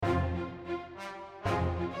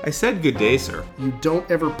I said good day, sir. You don't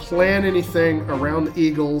ever plan anything around the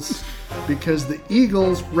eagles because the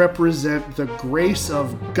eagles represent the grace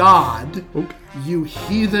of God. Okay. You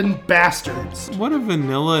heathen bastards. What a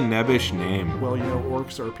vanilla nebbish name. Well, you know,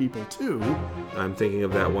 orcs are people too. I'm thinking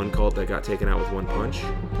of that one cult that got taken out with one punch.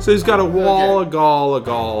 So he's got a wall, Okay. a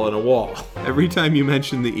gall, and a wall. Every time you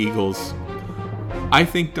mention the Eagles, I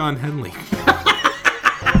think Don Henley.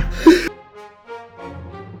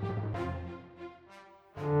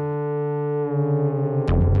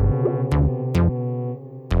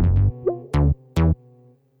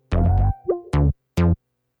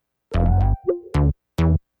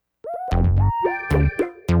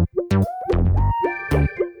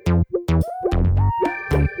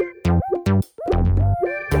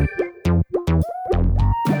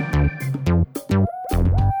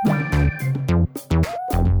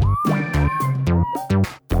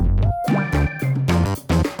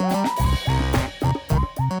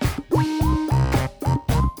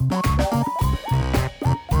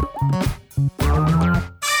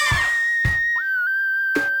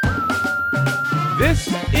 This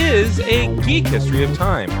is a Geek History of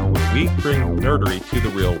Time, where we bring nerdery to the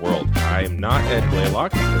real world. I am not Ed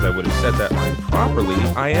Blaylock, because I would have said that line properly.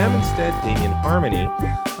 I am instead Damien Harmony,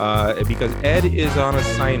 because Ed is on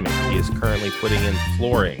assignment. He is currently putting in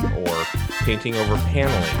flooring, or painting over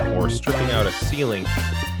paneling, or stripping out a ceiling.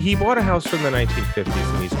 He bought a house from the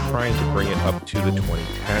 1950s, and he's trying to bring it up to the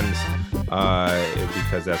 2010s.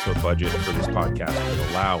 Because that's what budget for this podcast would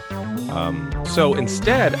allow. So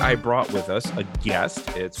instead, I brought with us a guest.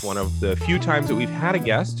 It's one of the few times that we've had a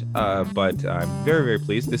guest, but I'm very, very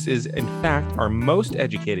pleased. This is, in fact, our most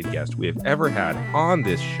educated guest we have ever had on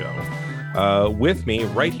this show. With me,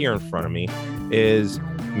 right here in front of me, is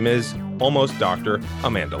Ms. Almost Dr.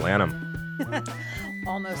 Amanda Lanham.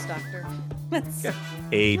 Almost Doctor.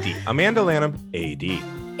 AD. Amanda Lanham, AD.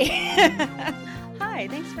 Hi,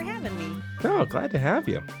 thanks for having me. Oh, glad to have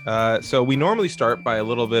you. So we normally start by a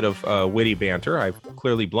little bit of witty banter. I've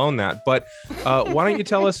clearly blown that. But why don't you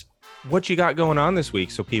tell us what you got going on this week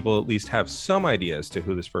so people at least have some idea as to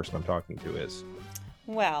who this person I'm talking to is?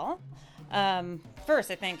 Well, first,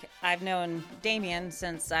 I think I've known Damien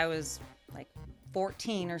since I was like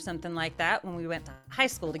 14 or something like that when we went to high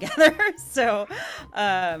school together. So,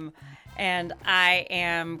 and I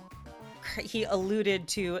am... He alluded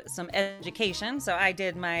to some education. So I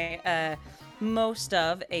did my most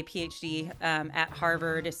of a PhD at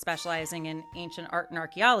Harvard, specializing in ancient art and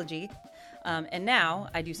archaeology. And now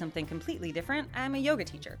I do something completely different. I'm a yoga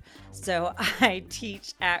teacher. So I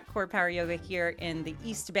teach at Core Power Yoga here in the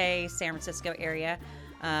East Bay, San Francisco area.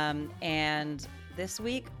 And this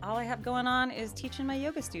week, all I have going on is teaching my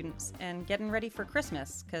yoga students and getting ready for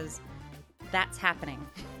Christmas, because that's happening.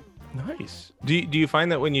 Nice. Do you find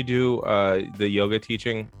that when you do the yoga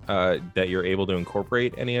teaching that you're able to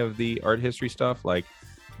incorporate any of the art history stuff, like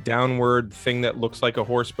downward thing that looks like a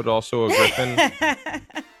horse but also a griffin,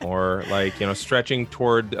 or like, you know, stretching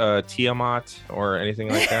toward Tiamat or anything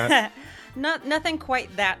like that? Nothing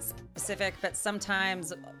quite that specific, but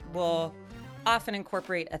sometimes we'll often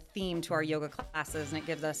incorporate a theme to our yoga classes, and it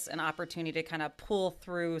gives us an opportunity to kind of pull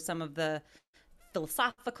through some of the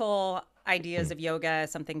philosophical ideas of yoga,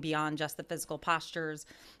 something beyond just the physical postures.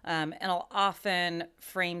 And I'll often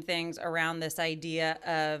frame things around this idea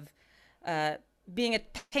of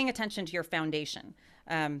paying attention to your foundation.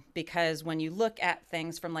 Because when you look at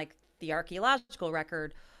things from like the archaeological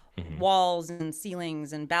record, walls and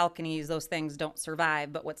ceilings and balconies, those things don't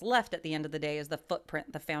survive. But what's left at the end of the day is the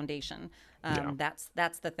footprint, the foundation.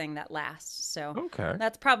 That's the thing that lasts. So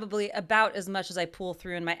That's probably about as much as I pull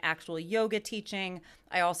through in my actual yoga teaching.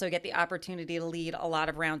 I also get the opportunity to lead a lot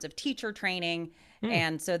of rounds of teacher training.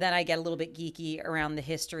 And so then I get a little bit geeky around the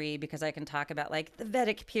history, because I can talk about like the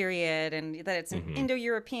Vedic period, and that it's an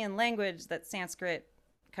Indo-European language that Sanskrit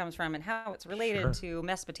comes from, and how it's related to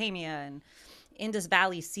Mesopotamia and Indus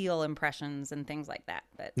Valley seal impressions and things like that.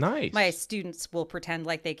 But nice. My students will pretend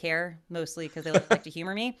like they care, mostly because they like to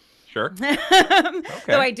humor me. Sure.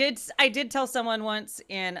 Though I did tell someone once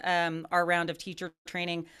in our round of teacher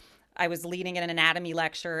training, I was leading an anatomy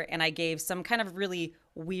lecture, and I gave some kind of really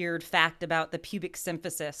weird fact about the pubic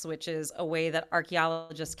symphysis, which is a way that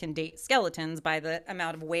archaeologists can date skeletons by the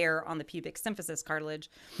amount of wear on the pubic symphysis cartilage.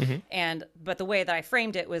 But the way that I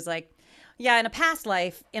framed it was like, yeah, in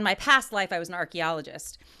my past life, I was an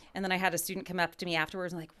archaeologist. And then I had a student come up to me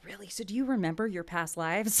afterwards and like, really? So do you remember your past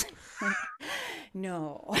lives?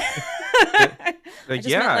 No. I just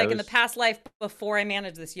meant like in the past life before I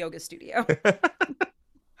managed this yoga studio.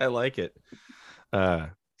 I like it.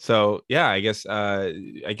 So yeah, I guess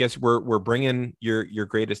we're bringing your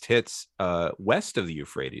greatest hits west of the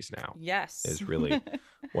Euphrates now. Yes. Is really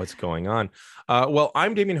what's going on. Well,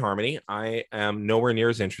 I'm Damien Harmony. I am nowhere near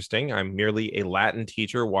as interesting. I'm merely a Latin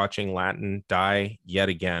teacher watching Latin die yet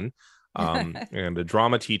again, and a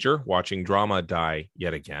drama teacher watching drama die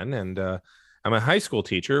yet again, and I'm a high school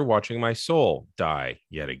teacher watching my soul die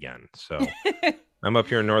yet again. So I'm up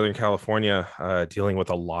here in Northern California dealing with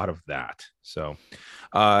a lot of that. So,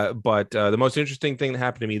 but the most interesting thing that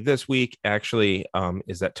happened to me this week actually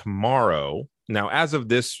is that tomorrow, now as of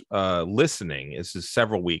this listening, this is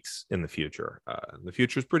several weeks in the future. The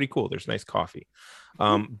future is pretty cool. There's nice coffee.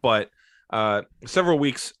 But several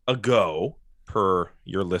weeks ago, per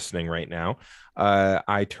you're listening right now,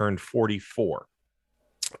 I turned 44.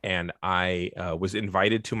 And I was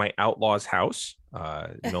invited to my outlaw's house.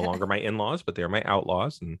 No longer my in-laws, but they're my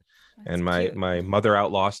outlaws, and my mother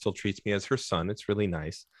outlaw still treats me as her son. It's really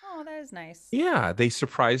nice. Oh, that is nice. Yeah, they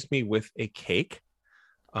surprised me with a cake,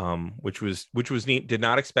 which was neat. Did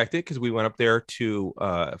not expect it because we went up there to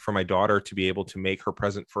for my daughter to be able to make her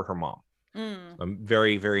present for her mom. I'm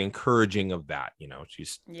very, very encouraging of that. You know,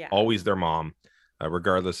 she's always their mom.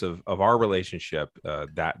 Regardless of our relationship,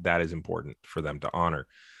 that is important for them to honor.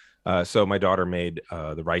 So my daughter made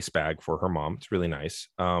the rice bag for her mom. It's really nice.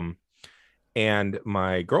 And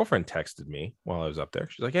my girlfriend texted me while I was up there.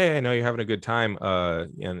 She's like, "Hey, I know you're having a good time."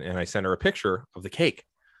 And I sent her a picture of the cake.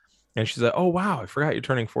 And she said, "Oh, wow, I forgot you're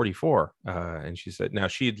turning 44." And she said, now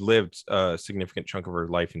she'd lived a significant chunk of her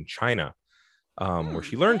life in China, where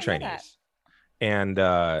she learned Chinese. And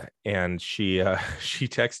she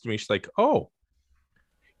texted me. She's like, "Oh,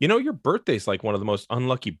 you know, your birthday's like one of the most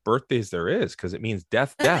unlucky birthdays there is because it means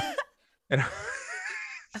death. And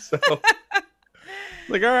so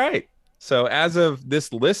like, all right. So as of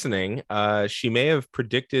this listening, she may have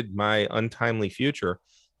predicted my untimely future,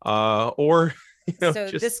 or so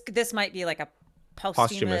this might be like a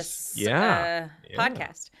posthumous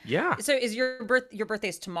podcast. Yeah. So is your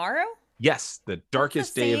birthday's tomorrow? Yes, the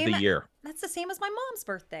darkest day of the year. That's the same as my mom's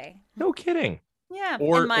birthday. No kidding. Yeah.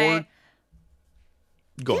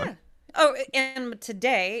 Go on. Oh, and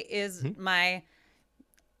today is my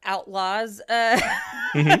outlaw's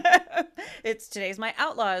today's my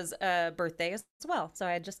outlaw's birthday as well. So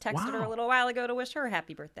I just texted her a little while ago to wish her a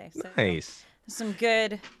happy birthday. So nice. Some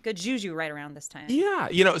good juju right around this time.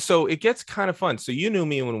 Yeah, so it gets kind of fun. So you knew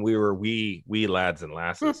me when we were wee lads and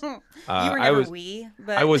lasses. You were never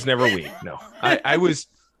but I was never wee. No, I was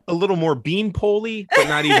a little more beanpole-y, but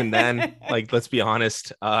not even then. Like, let's be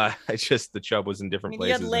honest. It's just the chub was in different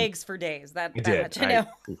places. You had legs for days. That I did. Much I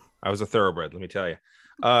know. I was a thoroughbred, let me tell you.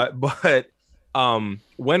 But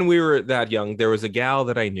when we were that young, there was a gal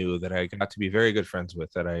that I knew that I got to be very good friends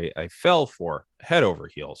with that I fell for head over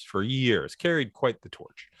heels for years, carried quite the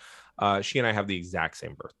torch. She and I have the exact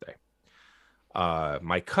same birthday.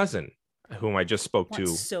 My cousin, whom I just spoke to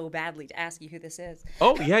so badly to ask you who this is.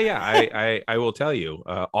 Oh, yeah. I will tell you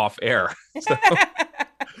off air. So,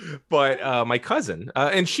 but my cousin,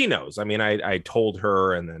 and she knows. I mean, I told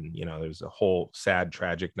her, and then, there's a whole sad,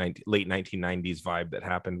 tragic late 1990s vibe that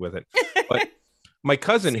happened with it. But my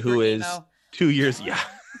cousin, who is emo. 2 years,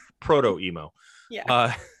 proto emo.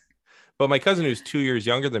 Yeah. But my cousin, who's 2 years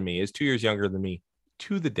younger than me, is 2 years younger than me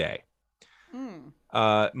to the day.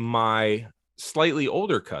 My slightly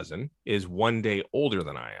older cousin is 1 day older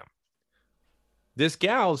than I am. This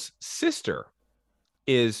gal's sister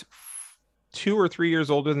is 2 or 3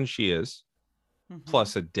 years older than she is,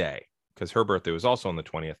 plus a day, because her birthday was also on the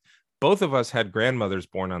 20th. Both of us had grandmothers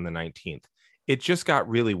born on the 19th. It just got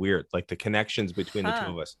really weird. Like, the connections between the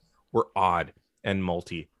two of us were odd and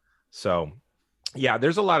multi. So yeah,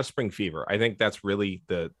 there's a lot of spring fever. I think that's really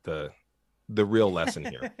the real lesson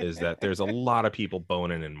here is that there's a lot of people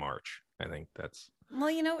boning in March. I think that's... Well,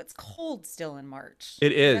 it's cold still in March.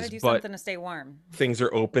 It is, gotta do something to stay warm. Things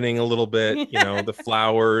are opening a little bit, the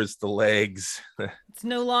flowers, the legs. It's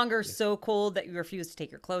no longer so cold that you refuse to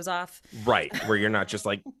take your clothes off. Right, where you're not just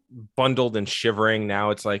like bundled and shivering.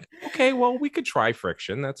 Now it's like, okay, well, we could try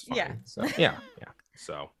friction. That's fine. Yeah. So, yeah.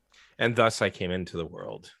 So, and thus I came into the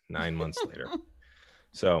world 9 months later.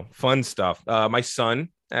 So fun stuff. My son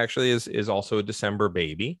actually is also a December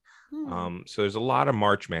baby. So there's a lot of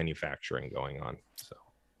March manufacturing going on. So,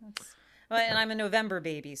 and I'm a November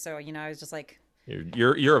baby, so I was just like,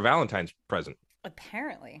 you're a Valentine's present.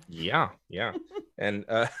 Apparently. Yeah. And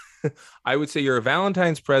I would say you're a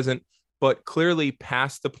Valentine's present but clearly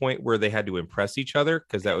past the point where they had to impress each other,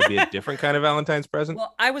 because that would be a different kind of Valentine's present.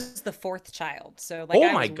 Well, I was the fourth child, so like Oh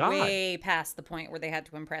I my was God. way past the point where they had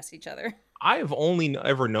to impress each other. I've only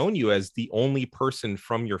ever known you as the only person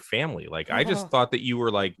from your family. Like, I just thought that you were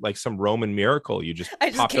like some Roman miracle. You just I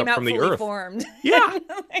just popped came up out from the fully earth. formed. Yeah.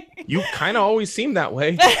 You kind of always seemed that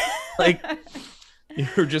way. Like,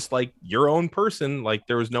 you're just like your own person. Like,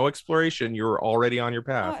 there was no exploration. You were already on your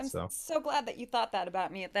path. I'm so glad that you thought that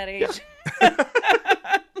about me at that age. Yeah.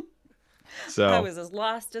 So I was as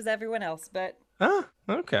lost as everyone else, but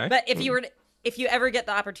okay. But if you ever get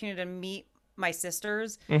the opportunity to meet my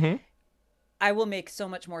sisters, Mm-hmm. I will make so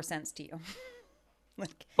much more sense to you.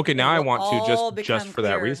 Like, Okay, now I want to just for that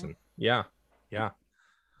clearer. reason. Yeah.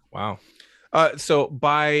 Wow. So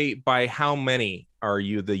by how many are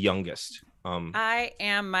you the youngest? I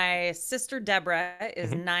am. My sister Deborah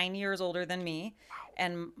is Mhm. 9 years older than me,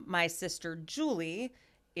 and my sister Julie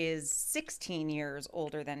is 16 years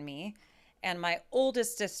older than me. And my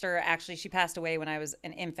oldest sister, actually, she passed away when I was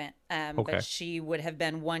an infant, Okay. but she would have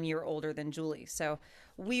been 1 year older than Julie. So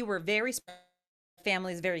we were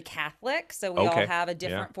family's very Catholic, so we Okay. all have a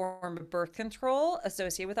different form of birth control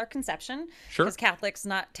associated with our conception. Sure. Because Catholics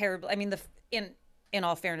not terrible. I mean, in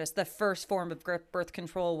all fairness, the first form of birth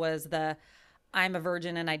control was the I'm a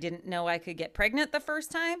virgin and I didn't know I could get pregnant the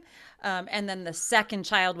first time, and then the second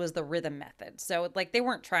child was the rhythm method. So like they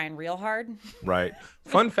weren't trying real hard. Right.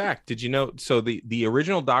 Fun fact, did you know, so the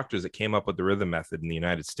original doctors that came up with the rhythm method in the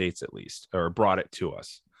United States, at least, or brought it to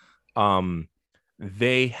us,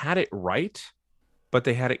 they had it right, but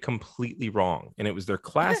they had it completely wrong. And it was their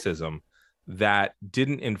classism that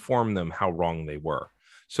didn't inform them how wrong they were.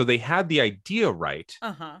 So they had the idea right,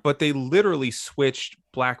 but they literally switched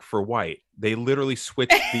black for white. They literally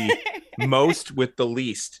switched the most with the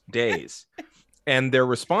least days. And their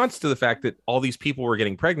response to the fact that all these people were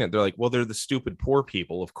getting pregnant, they're like, well, they're the stupid poor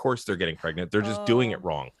people. Of course they're getting pregnant. They're just doing it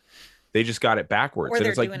wrong. They just got it backwards. Or and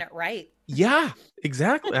they're it's like, doing it right. Yeah,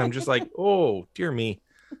 exactly. I'm just like, oh, dear me.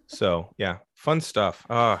 So, yeah, fun stuff.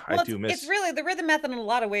 I do miss. It's really the rhythm method in a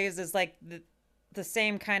lot of ways is like the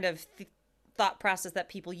same kind of thought process that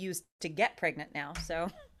people use to get pregnant now. So,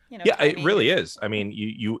 yeah, it really is. I mean,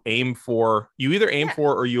 you aim for, you either aim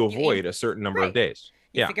for or you avoid a certain number of days.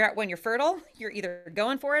 You figure out when you're fertile, you're either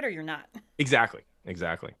going for it or you're not. Exactly.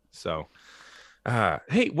 So,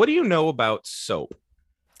 hey, what do you know about soap?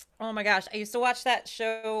 Oh my gosh, I used to watch that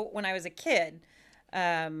show when I was a kid.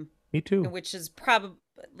 Me too. Which is probably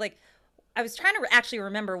like, I was trying to actually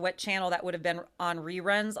remember what channel that would have been on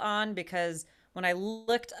reruns on, because when I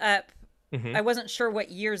looked up, I wasn't sure what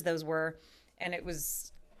years those were, and it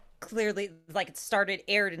was clearly like it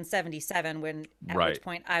aired in 1977, when at which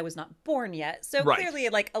point I was not born yet. So clearly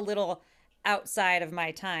like a little outside of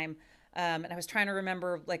my time. And I was trying to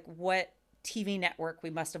remember like what TV network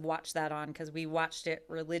we must have watched that on, because we watched it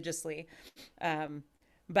religiously.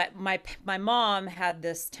 But my mom had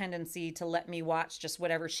this tendency to let me watch just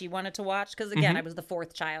whatever she wanted to watch. Because again, I was the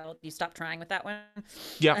fourth child. You stop trying with that one.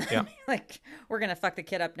 Yeah. Like, we're going to fuck the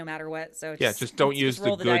kid up no matter what. So just don't use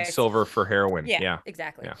the good dice. silver for heroin. Yeah.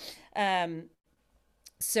 Exactly. Yeah.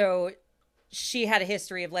 So she had a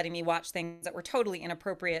history of letting me watch things that were totally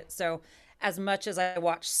inappropriate. So as much as I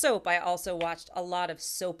watched soap, I also watched a lot of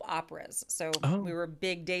soap operas. So we were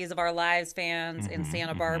big Days of Our Lives fans in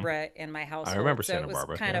Santa Barbara in my household. I remember so Santa it was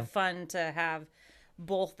Barbara, kind of fun to have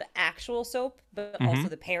both the actual soap, but also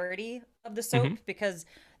the parody of the soap, because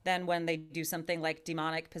then when they do something like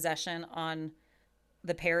demonic possession on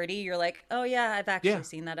the parody, you're like, oh yeah, I've actually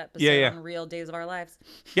seen that episode on Real Days of Our Lives.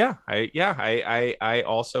 I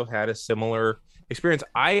also had a similar experience.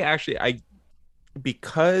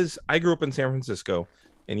 Because I grew up in San Francisco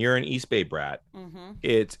and you're an East Bay brat,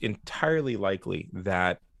 it's entirely likely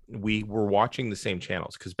that we were watching the same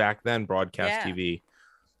channels, because back then broadcast TV.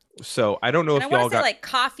 So I don't know if y'all got like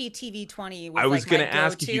Coffee TV 20. I was like going to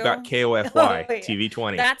ask if you got KOFY TV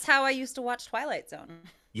 20. That's how I used to watch Twilight Zone.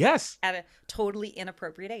 Yes. At a totally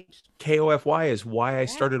inappropriate age. KOFY is why I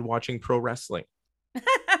started watching pro wrestling.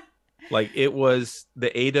 Like, it was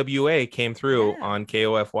the AWA came through on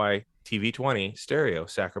KOFY TV 20 stereo,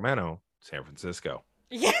 Sacramento, San Francisco.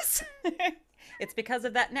 Yes. It's because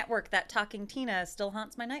of that network that Talking Tina still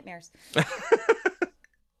haunts my nightmares.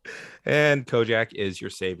 And Kojak is your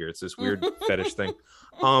savior. It's this weird fetish thing.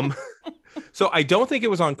 So I don't think it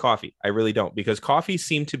was on Coffee. I really don't, because Coffee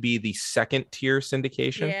seemed to be the second tier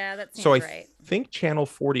syndication. Yeah, that seems right. So I think Channel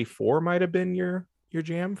 44 might have been your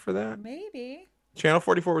jam for that. Maybe. Channel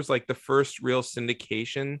 44 was like the first real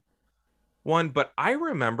syndication one, but I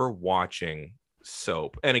remember watching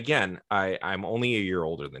soap. And again, I'm only a year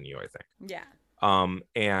older than you, I think. Yeah.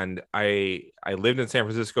 And I lived in San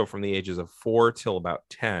Francisco from the ages of 4 till about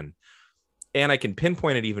 10. And I can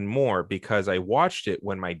pinpoint it even more because I watched it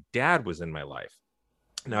when my dad was in my life.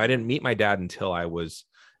 Now, I didn't meet my dad until I was,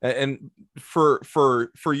 and for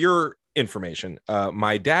your information,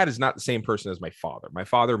 my dad is not the same person as my father. My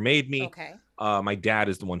father made me. Okay. My dad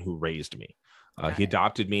is the one who raised me. Got He it.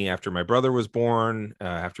 adopted me after my brother was born,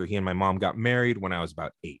 after he and my mom got married when I was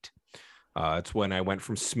about 8. It's when I went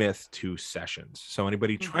from Smith to Sessions. So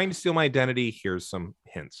anybody trying to steal my identity, here's some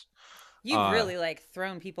hints. You've really like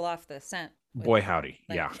thrown people off the scent. with- Boy, howdy.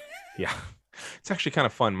 like- Yeah. Yeah. It's actually kind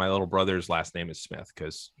of fun. My little brother's last name is Smith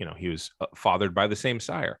because, he was fathered by the same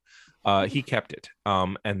sire. He kept it.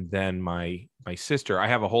 And then my sister, I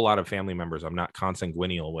have a whole lot of family members I'm not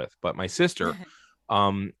consanguineal with, but my sister,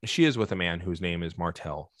 she is with a man whose name is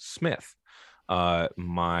Martell Smith.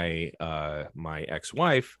 My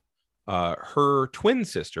ex-wife, her twin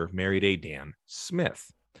sister married a Dan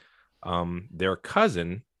Smith. Their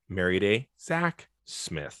cousin married a Zach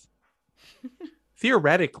Smith.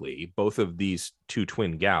 Theoretically, both of these two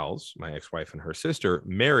twin gals, my ex-wife and her sister,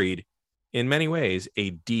 married in many ways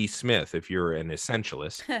a D Smith, if you're an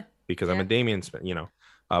essentialist, because I'm a Damian Smith,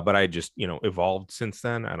 but I just, evolved since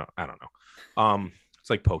then. I don't know. It's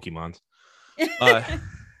like Pokemons.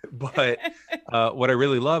 But what I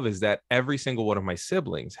really love is that every single one of my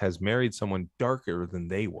siblings has married someone darker than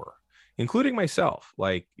they were, including myself.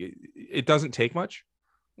 Like it doesn't take much.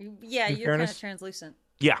 Yeah, in you're fairness. kind of translucent.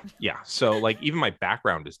 Yeah. So like even my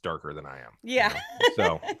background is darker than I am. Yeah.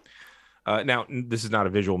 So now this is not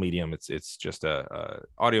a visual medium. It's just a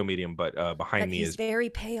audio medium, but behind But me he's is very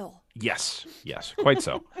pale. yes, quite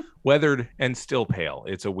so. Weathered and still pale.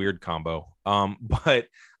 It's a weird combo. But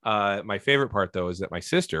my favorite part though is that my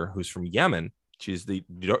sister, who's from Yemen, she's the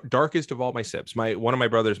darkest of all my sibs. One of my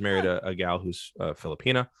brothers married a gal who's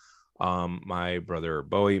Filipina. My brother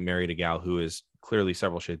Bowie married a gal who is clearly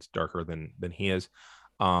several shades darker than he is,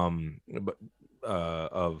 but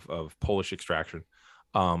of Polish extraction.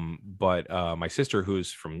 But my sister,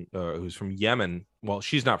 who's from Yemen, well,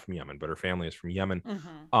 she's not from Yemen, but her family is from Yemen.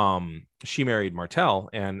 She married Martell,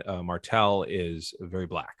 and Martell is very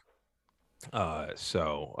black. And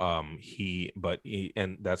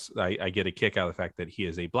that's I get a kick out of the fact that he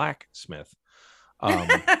is a black Smith,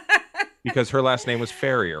 because her last name was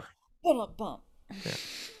Ferrier. Yeah.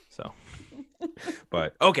 So,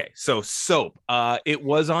 but okay, so Soap. It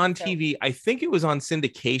was on TV. I think it was on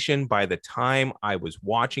syndication by the time I was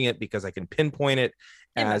watching it because I can pinpoint it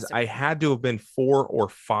as I had to have been 4 or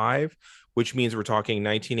 5, which means we're talking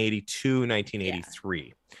 1982, 1983.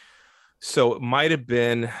 Yeah. So it might have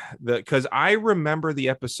been because I remember the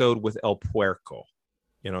episode with El Puerco.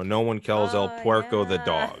 No one kills El Puerco the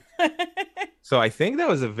dog. So I think that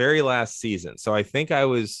was the very last season. So I think I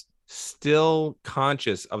was still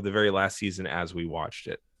conscious of the very last season as we watched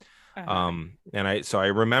it. And I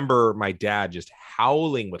remember my dad just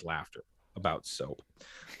howling with laughter about Soap.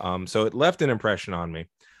 So it left an impression on me.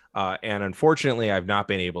 And unfortunately, I've not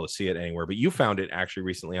been able to see it anywhere, but you found it actually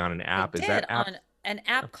recently on an app. Is that app? On an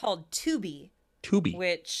app called Tubi,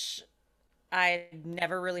 which I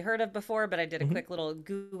never really heard of before, but I did a quick little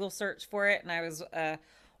Google search for it, and I was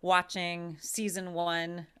watching season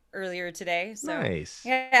 1 earlier today. So nice.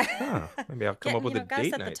 Yeah. Maybe I'll come up with a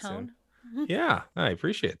date night soon. Mm-hmm. Yeah, I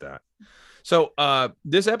appreciate that. So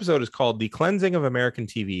this episode is called "The Cleansing of American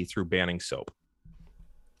TV Through Banning Soap."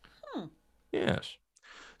 Yes.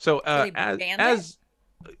 So as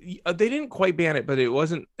they didn't quite ban it, but it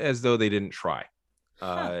wasn't as though they didn't try.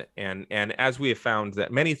 And as we have found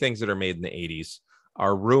that many things that are made in the 80s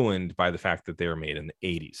are ruined by the fact that they were made in the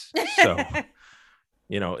 80s. So,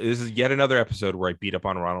 this is yet another episode where I beat up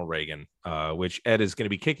on Ronald Reagan, which Ed is going to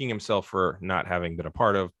be kicking himself for not having been a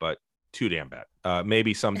part of, but too damn bad.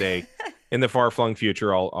 Maybe someday in the far-flung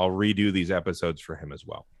future, I'll redo these episodes for him as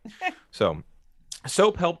well. So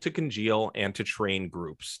Soap helped to congeal and to train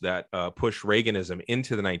groups that pushed Reaganism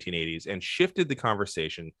into the 1980s and shifted the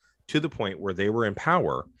conversation to the point where they were in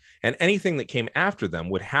power, and anything that came after them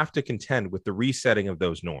would have to contend with the resetting of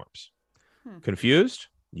those norms. Confused?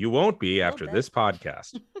 You won't be after this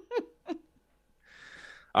podcast.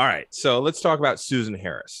 All right, so let's talk about Susan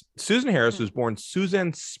Harris. Susan Harris was born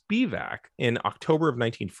Susan Spivak in October of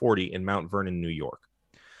 1940 in Mount Vernon, New York.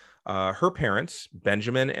 Her parents,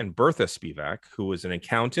 Benjamin and Bertha Spivak, who was an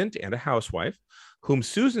accountant and a housewife, whom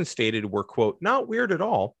Susan stated were, quote, not weird at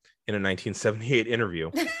all in a 1978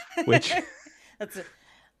 interview, which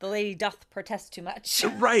the lady doth protest too much.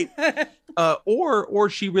 Right. Or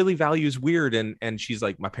she really values weird and she's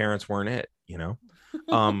like, my parents weren't it,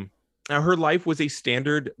 Now, her life was a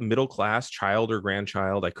standard middle-class child or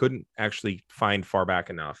grandchild. I couldn't actually find far back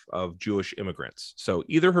enough of Jewish immigrants. So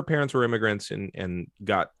either her parents were immigrants and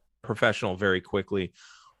got professional very quickly,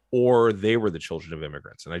 or they were the children of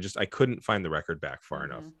immigrants. And I couldn't find the record back far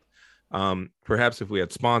enough. Perhaps if we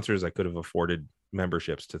had sponsors, I could have afforded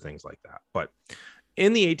memberships to things like that. But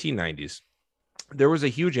in the 1890s, there was a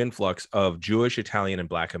huge influx of Jewish, Italian, and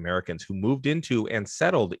Black Americans who moved into and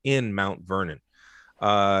settled in Mount Vernon.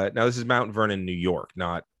 Now, this is Mount Vernon, New York,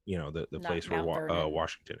 not, the Not place where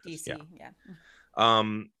Washington is. DC, Yeah.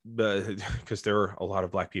 yeah. Because there are a lot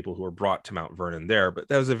of Black people who were brought to Mount Vernon there, but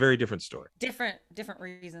that was a very different story. Different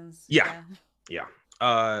reasons. Yeah.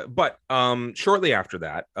 But shortly after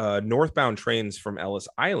that, northbound trains from Ellis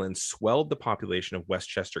Island swelled the population of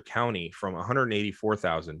Westchester County from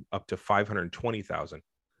 184,000 up to 520,000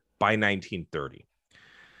 by 1930.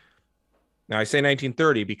 Now, I say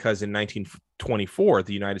 1930 because in 1924,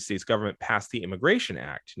 the United States government passed the Immigration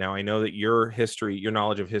Act. Now, I know that your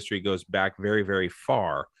knowledge of history goes back very, very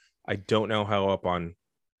far. I don't know how up on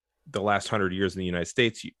the last 100 years in the United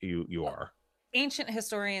States you are. Ancient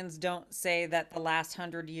historians don't say that the last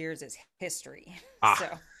 100 years is history. So,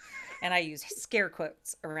 and I use scare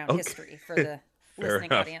quotes around history for the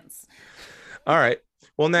listening audience. All right.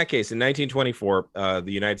 Well, in that case, in 1924,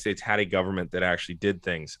 the United States had a government that actually did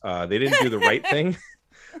things. They didn't do the right thing,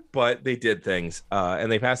 but they did things.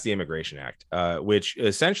 And they passed the Immigration Act, which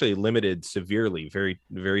essentially limited severely very,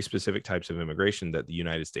 very specific types of immigration that the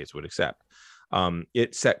United States would accept.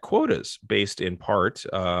 It set quotas based in part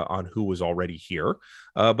on who was already here,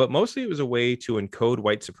 but mostly it was a way to encode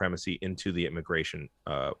white supremacy into the immigration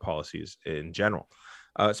policies in general.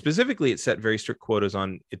 Specifically, it set very strict quotas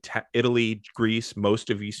on Italy, Greece, most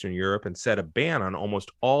of Eastern Europe, and set a ban on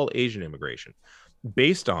almost all Asian immigration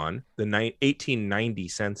based on the 1890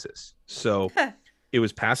 census. So it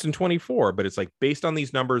was passed in 24, but it's like based on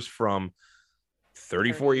these numbers from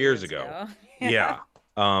 34 years ago. Yeah.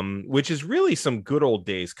 Which is really some good old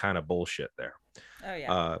days kind of bullshit there. Oh,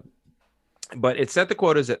 yeah. But it set the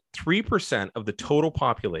quotas at 3% of the total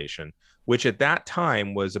population, which at that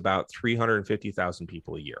time was about 350,000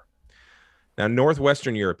 people a year. Now,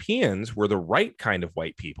 Northwestern Europeans were the right kind of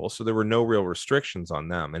white people, so there were no real restrictions on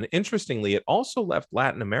them. And interestingly, it also left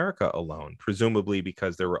Latin America alone, presumably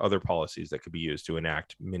because there were other policies that could be used to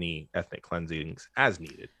enact mini ethnic cleansings as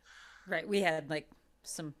needed. Right. We had like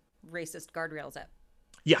some racist guardrails up.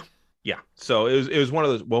 Yeah. So it was one of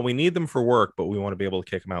those, well, we need them for work, but we want to be able to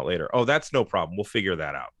kick them out later. Oh, that's no problem. We'll figure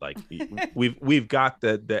that out. Like we've got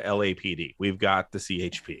the LAPD. We've got the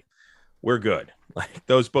CHP. We're good. Like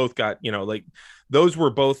those both got, those were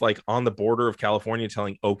both like on the border of California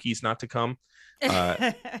telling Okies not to come.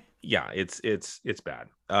 Yeah, it's bad.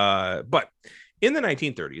 But in the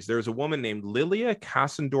 1930s, there was a woman named Lilia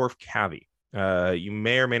Kassendorf Cavey. You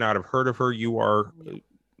may or may not have heard of her. You are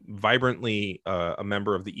vibrantly a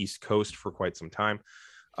member of the East Coast for quite some time.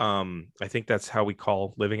 I think that's how we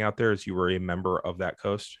call living out there, is you were a member of that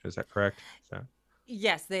coast. Is that correct?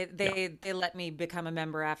 Yes, they let me become a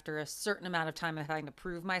member after a certain amount of time of having to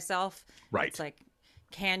prove myself. Right. It's like,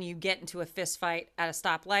 can you get into a fist fight at a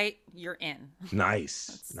stoplight? You're in.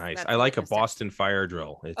 Nice. I like a Boston fire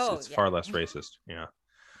drill. It's far less racist.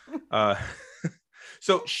 Yeah.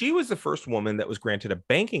 So she was the first woman that was granted a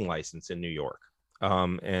banking license in New York.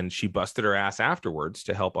 And she busted her ass afterwards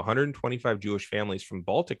to help 125 Jewish families from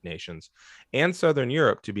Baltic nations and Southern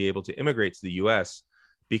Europe to be able to immigrate to the U.S.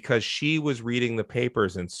 because she was reading the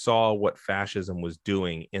papers and saw what fascism was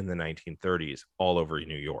doing in the 1930s all over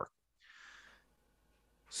New York.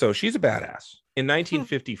 So she's a badass. In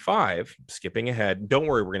 1955, skipping ahead, don't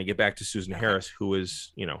worry, we're going to get back to Susan Harris, who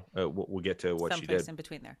is, we'll get to what she did. In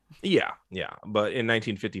between there. Yeah. But in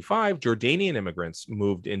 1955, Jordanian immigrants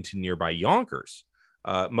moved into nearby Yonkers,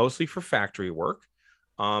 mostly for factory work,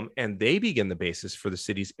 and they began the basis for the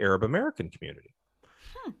city's Arab American community.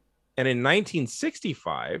 And in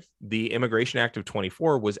 1965, the Immigration Act of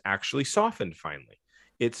 24 was actually softened finally.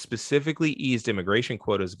 It specifically eased immigration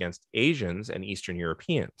quotas against Asians and Eastern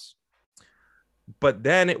Europeans. But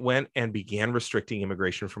then it went and began restricting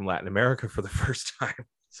immigration from Latin America for the first time.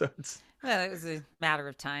 So it was a matter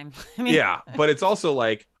of time. Yeah, but it's also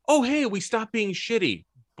like, oh, hey, we stopped being shitty,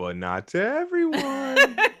 but not to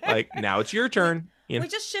everyone. Like, now it's your turn. We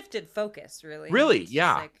just shifted focus, really. Really,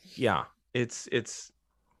 yeah. It's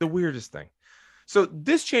the weirdest thing. So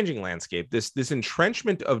this changing landscape, this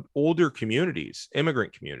entrenchment of older communities,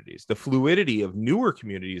 immigrant communities, the fluidity of newer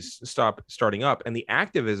communities starting up, and the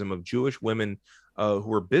activism of Jewish women who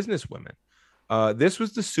were business women This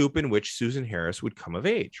was the soup in which Susan Harris would come of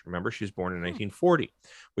age. Remember, she was born in 1940,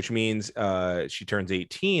 which means she turns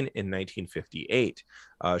 18 in 1958.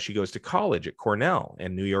 She goes to college at Cornell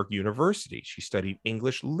and New York University. She studied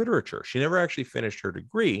English literature. She never actually finished her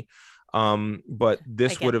degree, but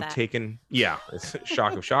this would have taken, it's a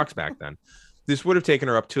shock of shocks back then. This would have taken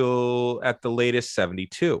her up till at the latest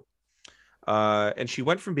 72. And she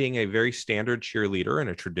went from being a very standard cheerleader in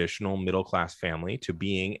a traditional middle-class family to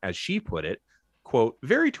being, as she put it, quote,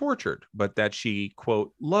 very tortured, but that she,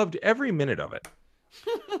 quote, loved every minute of it.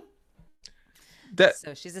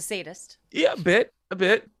 So she's a sadist. Yeah, a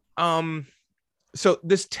bit. So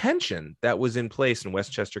this tension that was in place in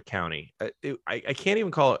Westchester County, I can't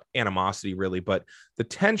even call it animosity really, but the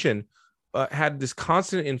tension had this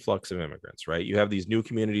constant influx of immigrants, right? You have these new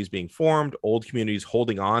communities being formed, old communities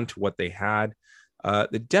holding on to what they had.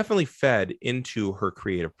 That definitely fed into her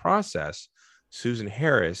creative process. Susan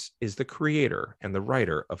Harris is the creator and the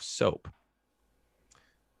writer of Soap.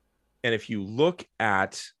 And if you look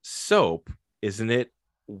at Soap, isn't it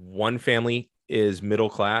one family is middle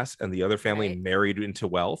class and the other family married into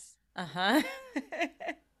wealth? Uh-huh.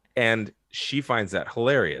 And she finds that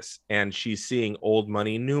hilarious. And she's seeing old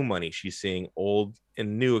money, new money. She's seeing old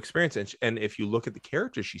and new experience. And if you look at the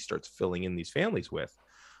characters she starts filling in these families with,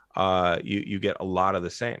 you get a lot of the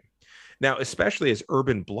same. Now, especially as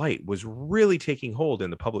urban blight was really taking hold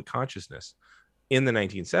in the public consciousness in the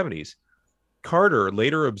 1970s, Carter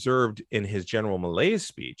later observed in his General Malaise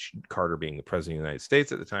speech, Carter being the president of the United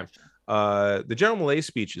States at the time, the General Malaise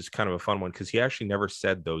speech is kind of a fun one because he actually never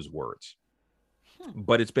said those words.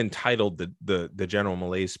 But it's been titled the General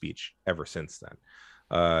Malaise speech ever since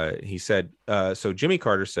then. He said, so Jimmy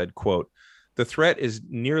Carter said, quote, "The threat is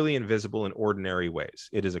nearly invisible in ordinary ways.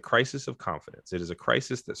 It is a crisis of confidence. It is a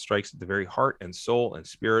crisis that strikes at the very heart and soul and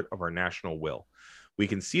spirit of our national will. We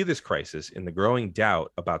can see this crisis in the growing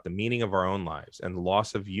doubt about the meaning of our own lives and the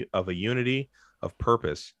loss of a unity of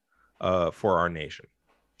purpose for our nation."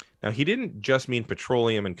 Now, he didn't just mean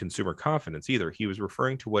petroleum and consumer confidence either. He was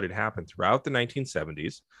referring to what had happened throughout the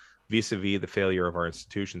 1970s, vis-a-vis the failure of our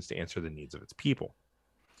institutions to answer the needs of its people.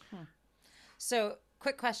 So,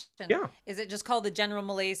 quick question. Yeah. Is it just called the General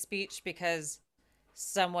Malaise speech because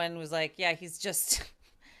someone was like, yeah, he's just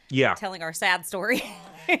telling our sad story?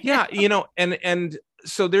 Yeah, and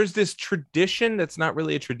so there's this tradition that's not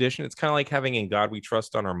really a tradition. It's kind of like having "In God We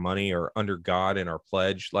Trust" on our money or "Under God in our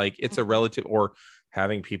pledge." Like it's a relative, or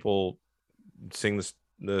having people sing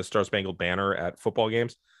the Star Spangled Banner at football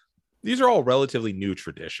games. These are all relatively new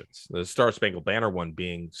traditions. The Star Spangled Banner one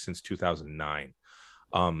being since 2009.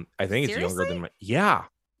 I think it's younger than yeah.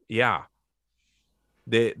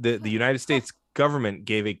 The United States government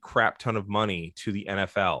gave a crap ton of money to the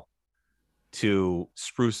NFL to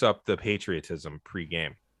spruce up the patriotism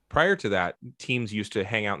pre-game. Prior to that, teams used to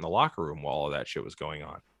hang out in the locker room while all of that shit was going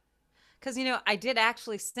on. Because, I did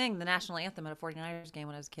actually sing the national anthem at a 49ers game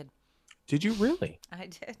when I was a kid. Did you really? I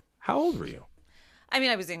did. How old were you? I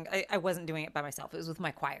mean, I wasn't doing it by myself. It was with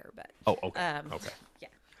my choir, but. Oh, okay. Okay. Yeah.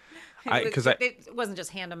 It wasn't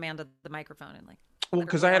just hand Amanda the microphone and like. Well,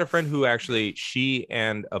 because I had a friend who actually, she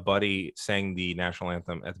and a buddy sang the national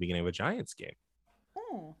anthem at the beginning of a Giants game.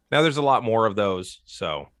 Oh. Now there's a lot more of those,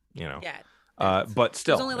 so, Yeah. But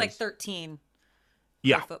still. There's only like 13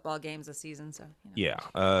 football games a season, so. Yeah.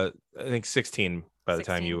 I think 16 by the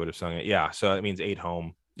time you would have sung it. Yeah. So that means 8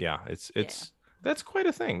 home. Yeah. It's that's quite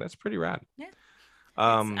a thing. That's pretty rad. Yeah.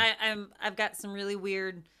 I've got some really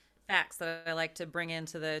weird facts that I like to bring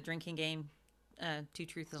into the drinking game. 2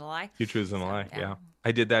 truths and a lie. 2 truths and a lie. Yeah.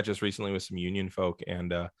 I did that just recently with some union folk,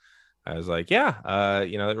 and I was like,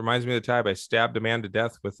 it reminds me of the time I stabbed a man to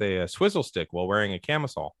death with a swizzle stick while wearing a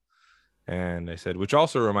camisole. And I said, which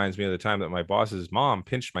also reminds me of the time that my boss's mom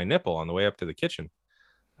pinched my nipple on the way up to the kitchen.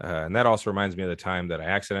 And that also reminds me of the time that I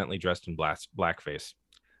accidentally dressed in blackface.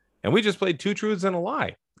 And we just played 2 truths and a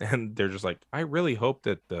lie. And they're just like, I really hope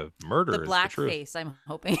that the murder is the truth. Blackface, I'm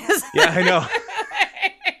hoping. Yeah, I know.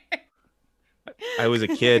 I was a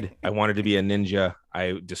kid. I wanted to be a ninja.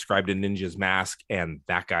 I described a ninja's mask, and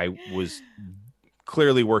that guy was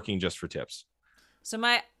clearly working just for tips. So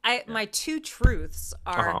my 2 truths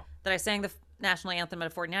are that I sang the national anthem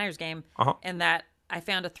at a 49ers game, and that I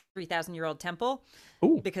found a 3,000-year-old temple.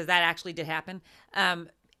 Ooh. Because that actually did happen. And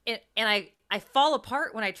I fall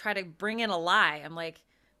apart when I try to bring in a lie. I'm like,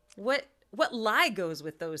 what lie goes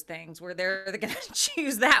with those things where they're going to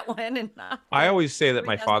choose that one and not? I always say that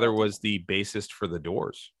my father was the bassist for the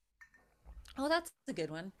Doors. Oh, that's a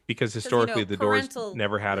good one. Because historically, the Doors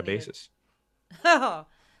never had a bassist. Oh,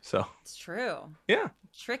 so it's true. Yeah,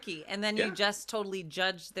 tricky. And then you just totally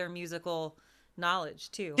judge their musical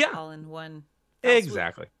knowledge too. Yeah, all in one.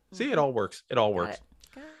 Exactly. See, it all works. It all works.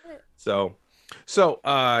 Got it. So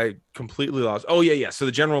completely lost. Oh yeah. So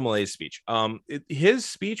the General Malaise speech. His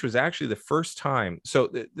speech was actually the first time. So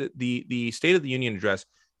the State of the Union address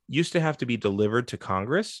used to have to be delivered to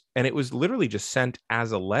Congress, and it was literally just sent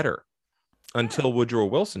as a letter until Woodrow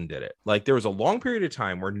Wilson did it. Like, there was a long period of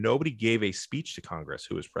time where nobody gave a speech to Congress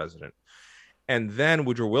who was president. And then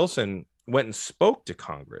Woodrow Wilson went and spoke to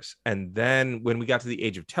Congress. And then when we got to the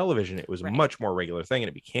age of television, it was a much more regular thing, and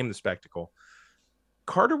it became the spectacle.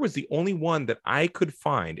 Carter was the only one that I could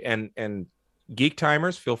find, and Geek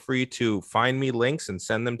Timers, feel free to find me links and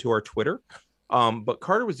send them to our Twitter. But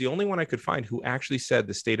Carter was the only one I could find who actually said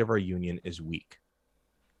the state of our union is weak.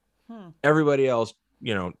 Everybody else,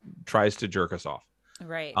 tries to jerk us off.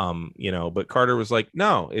 Right. But Carter was like,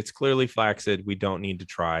 no, it's clearly flaccid. We don't need to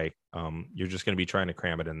try. You're just going to be trying to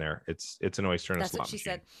cram it in there. It's an oyster and a slot machine.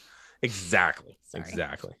 That's what she said. Exactly.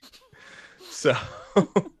 Exactly. So,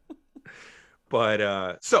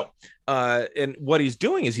 and what he's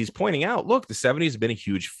doing is he's pointing out, look, the 70s have been a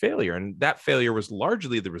huge failure. And that failure was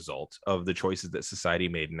largely the result of the choices that society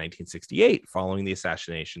made in 1968, following the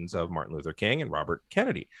assassinations of Martin Luther King and Robert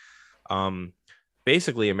Kennedy.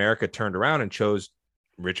 Basically, America turned around and chose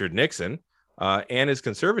Richard Nixon and his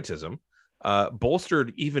conservatism,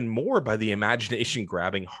 bolstered even more by the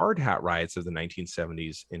imagination-grabbing hard hat riots of the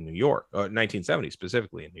 1970s in New York, 1970s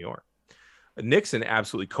specifically in New York. Nixon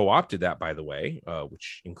absolutely co-opted that, by the way,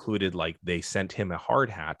 which included, like, they sent him a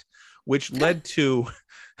hard hat, which led and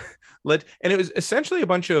it was essentially a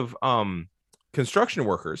bunch of construction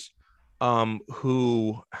workers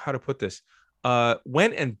who, how to put this,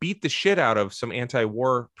 went and beat the shit out of some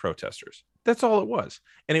anti-war protesters. That's all it was.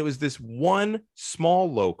 And it was this one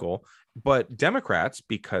small local, but Democrats,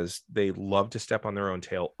 because they love to step on their own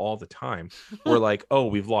tail all the time, were like, oh,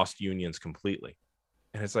 we've lost unions completely.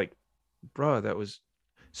 And it's like, bro, that was...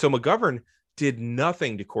 So McGovern did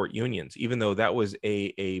nothing to court unions, even though that was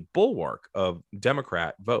a bulwark of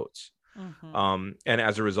Democrat votes. And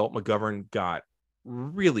as a result, McGovern got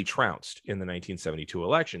really trounced in the 1972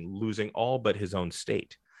 election, losing all but his own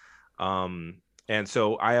state. And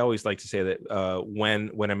so I always like to say that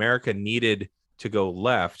when America needed to go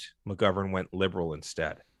left, McGovern went liberal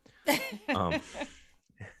instead.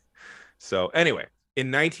 So anyway, in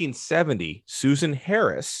 1970, Susan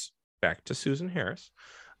Harris, back to Susan Harris,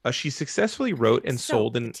 she successfully wrote and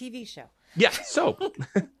sold an TV show. Yeah, so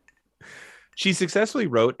she successfully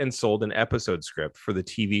wrote and sold an episode script for the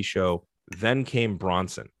TV show Then Came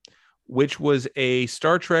Bronson, which was a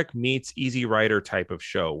Star Trek meets Easy Rider type of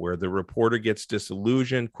show where the reporter gets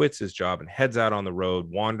disillusioned, quits his job, and heads out on the road,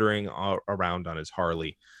 wandering around on his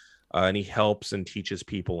Harley. And he helps and teaches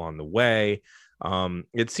people on the way.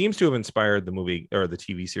 It seems to have inspired the movie or the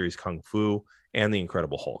TV series Kung Fu and The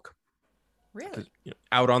Incredible Hulk. Really?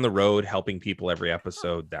 Out on the road, helping people every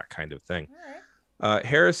episode, that kind of thing. All right.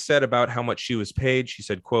 Harris said about how much she was paid. She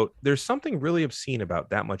said, quote, "There's something really obscene about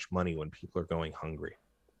that much money when people are going hungry."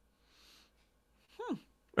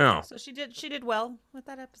 Oh. So she did well with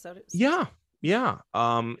that episode. Yeah.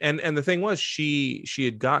 And the thing was, she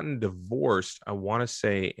had gotten divorced, I want to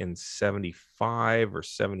say in 75 or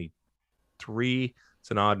 73.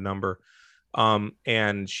 It's an odd number.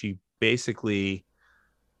 And she basically,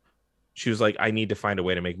 she was like, I need to find a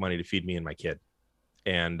way to make money to feed me and my kid.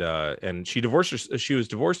 And she was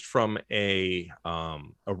divorced from a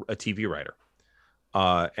TV writer.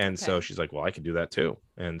 So she's like, well, I can do that too.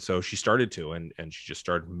 And so she started to, and she just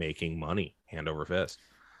started making money hand over fist.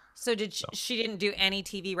 So she didn't do any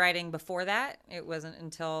TV writing before that? It wasn't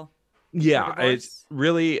until... Yeah, it's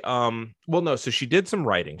really, no, so she did some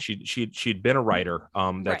writing. She'd been a writer.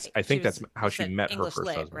 I think that's how she met her first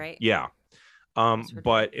husband. Right? Yeah.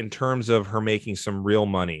 But in terms of her making some real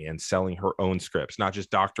money and selling her own scripts, not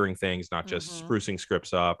just doctoring things, not just sprucing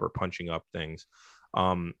scripts up or punching up things.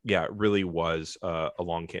 It really was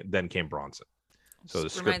Then Came Bronson. So the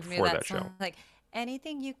script for that show. Like,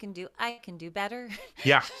 anything you can do, I can do better.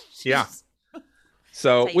 Yeah. Yeah.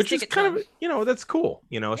 So, which is kind of, that's cool,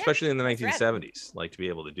 especially in the 1970s, like to be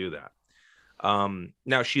able to do that.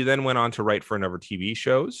 Now, she then went on to write for a number of TV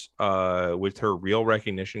shows, with her real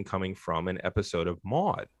recognition coming from an episode of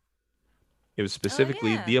Maude. It was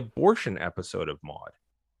specifically the abortion episode of Maude,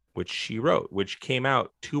 which she wrote, which came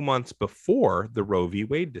out 2 months before the Roe v.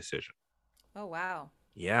 Wade decision. Oh, wow.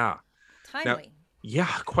 Yeah. Timely. Now,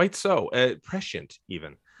 quite so. Prescient,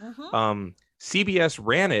 even. CBS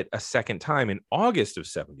ran it a second time in August of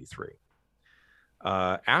 73.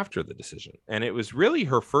 After the decision. And it was really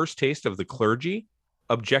her first taste of the clergy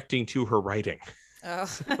objecting to her writing. Oh.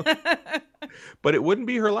 but it wouldn't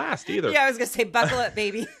be her last either. Yeah, I was gonna say, buckle up,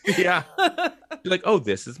 baby. Yeah. You're like, oh,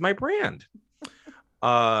 this is my brand.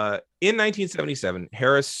 In 1977,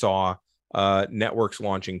 Harris saw networks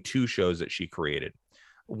launching 2 shows that she created.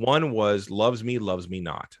 One was Loves Me, Loves Me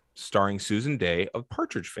Not, starring Susan Dey of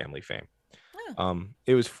Partridge Family fame.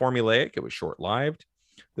 It was formulaic. It was short-lived.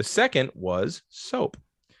 The second was Soap.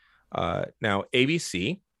 Now,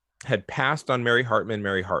 ABC had passed on Mary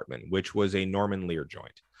Hartman, which was a Norman Lear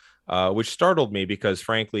joint, which startled me because,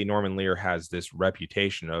 frankly, Norman Lear has this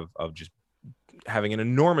reputation of just having an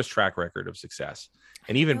enormous track record of success.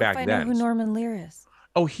 And even back then, know who Norman Lear is.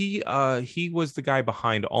 Oh, he was the guy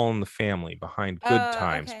behind All in the Family, behind Good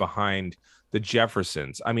Times, okay. behind the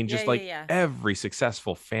Jeffersons. I mean, just every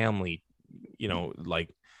successful family,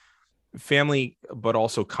 like family, but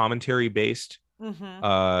also commentary based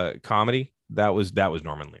comedy. That was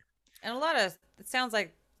Norman Lear. And it sounds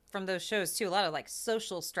like from those shows too, a lot of like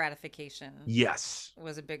social stratification. Yes.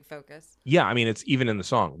 Was a big focus. Yeah. I mean, it's even in the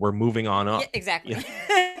song, we're moving on up. Yeah, exactly.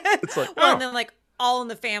 It's like, and then like All in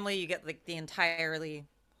the Family, you get like the entirely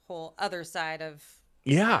whole other side of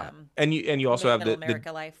and you also have the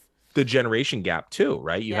America life, the generation gap too,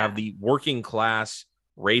 right? You have the working class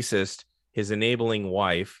racist, his enabling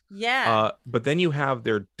wife, but then you have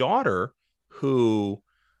their daughter who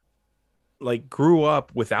like grew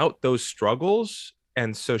up without those struggles,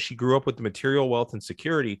 and so she grew up with the material wealth and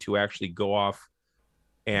security to actually go off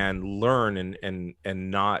and learn and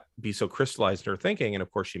not be so crystallized in her thinking. And of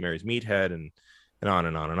course she marries Meathead and on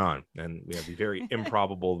and on and on. And we have the very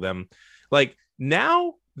improbable them. Like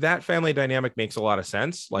now that family dynamic makes a lot of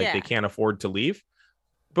sense. Like they can't afford to leave.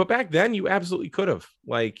 But back then you absolutely could have.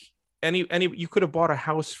 Like any you could have bought a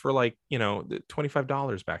house for like,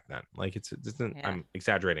 $25 back then. Like it's I'm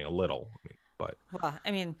exaggerating a little.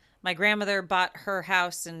 My grandmother bought her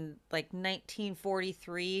house in like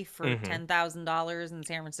 1943 for $10,000 in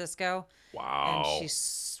San Francisco. Wow. And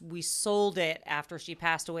we sold it after she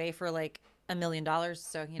passed away for like $1 million.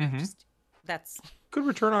 So, just that's good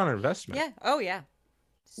return on investment. Yeah. Oh yeah.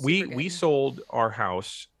 We sold our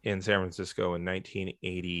house in San Francisco in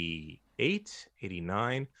 1988,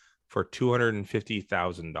 89 for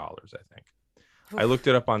 $250,000, I think. Oof. I looked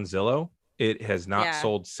it up on Zillow. It has not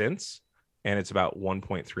sold since, and it's about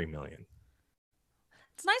 1.3 million.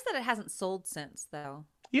 It's nice that it hasn't sold since, though.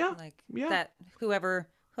 Yeah. That whoever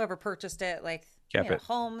purchased it, like kept it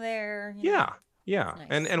home there. Yeah. Nice.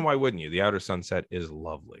 And why wouldn't you? The Outer Sunset is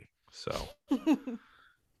lovely. So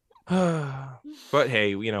but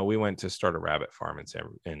hey, we went to start a rabbit farm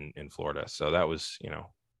in Florida. So that was,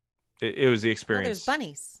 it was the experience. There's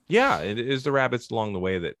bunnies. Yeah, it is the rabbits along the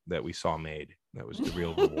way that we saw made. That was the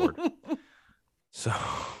real reward. So,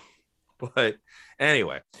 but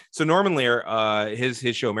anyway, so Norman Lear, his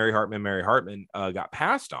show Mary Hartman got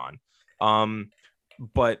passed on.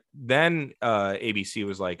 But then ABC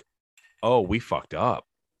was like, oh, we fucked up.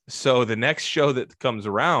 So the next show that comes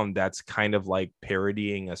around that's kind of like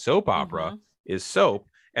parodying a soap opera is Soap.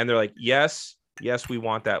 And they're like, yes, we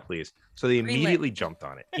want that, please. So they immediately jumped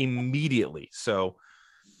on it. Immediately. So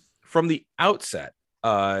from the outset,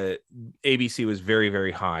 ABC was very,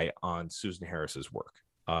 very high on Susan Harris's work,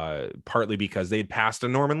 partly because they'd passed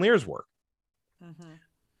on Norman Lear's work.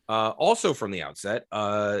 Also from the outset,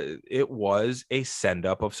 it was a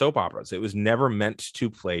send-up of soap operas. It was never meant to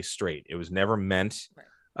play straight. It was never meant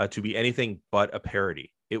to be anything but a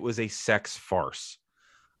parody. It was a sex farce,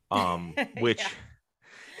 which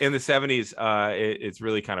in the 70s, it's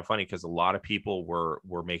really kind of funny because a lot of people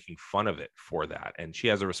were making fun of it for that. And she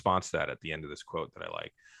has a response to that at the end of this quote that I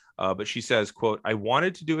like. But she says, quote, "I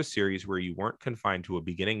wanted to do a series where you weren't confined to a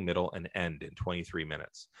beginning, middle, and end in 23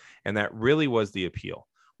 minutes. And that really was the appeal.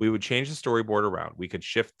 We would change the storyboard around. We could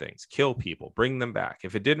shift things, kill people, bring them back.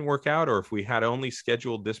 If it didn't work out, or if we had only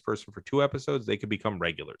scheduled this person for 2 episodes, they could become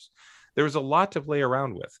regulars. There was a lot to play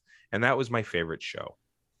around with. And that was my favorite show."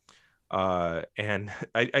 And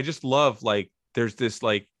I just love, like, there's this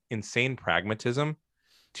like insane pragmatism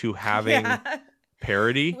to having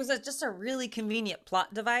parody. It was just a really convenient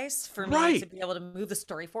plot device for me to be able to move the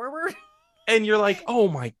story forward. And you're like, oh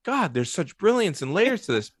my God, there's such brilliance and layers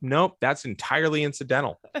to this. Nope, that's entirely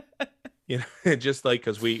incidental. Just like,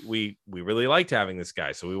 because we really liked having this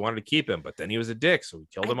guy, so we wanted to keep him, but then he was a dick, so we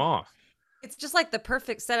killed him off. It's just like the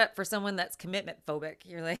perfect setup for someone that's commitment phobic.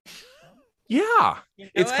 You're like, yeah,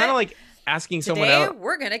 it's kind of like asking someone out.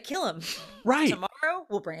 We're gonna kill him. Right. Tomorrow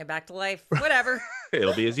we'll bring it back to life. Whatever.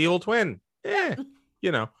 It'll be his evil twin. Yeah.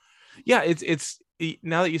 Yeah. It's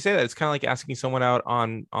now that you say that, it's kind of like asking someone out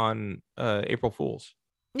on April Fools.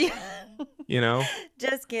 Yeah. You know?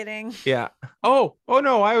 Just kidding. Yeah. Oh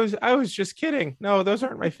no, I was just kidding. No, those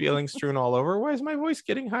aren't my feelings strewn all over. Why is my voice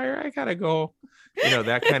getting higher? I gotta go. You know,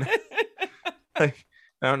 that kind of like,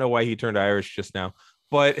 I don't know why he turned Irish just now,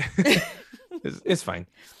 but it's fine.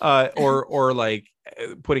 Or like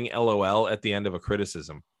putting LOL at the end of a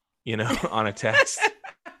criticism, you know, on a text.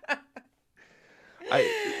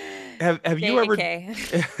 Have you ever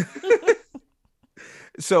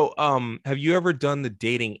So have you ever done the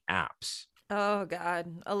dating apps? Oh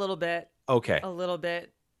God, a little bit. Okay. A little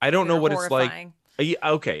bit. I don't know what horrifying. It's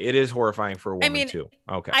like. Okay, it is horrifying for a woman, I mean, too.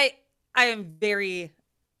 Okay. I'm very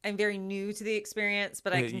new to the experience,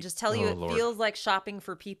 but I can just tell you it Lord. feels like shopping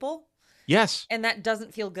for people. Yes. And that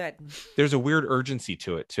doesn't feel good. There's a weird urgency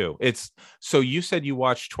to it too. It's so you said you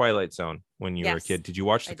watched Twilight Zone when you were a kid. Did you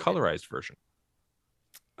watch the colorized version?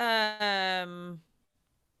 I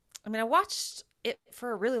mean, I watched it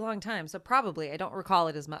for a really long time, so probably I don't recall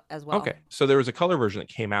it as well. Okay, so there was a color version that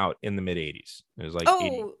came out in the mid '80s. It was like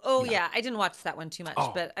yeah. I didn't watch that one too much,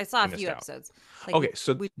 but I saw a few episodes. Like okay,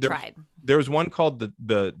 so we tried. There was one called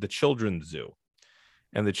the Children's Zoo,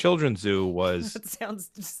 and the Children's Zoo was it sounds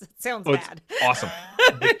bad. It's awesome.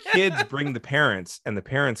 The kids bring the parents, and the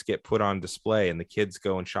parents get put on display, and the kids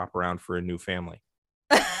go and shop around for a new family.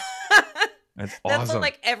 That's awesome. That's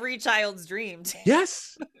like every child's dream.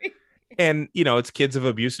 Yes. And, you know, it's kids of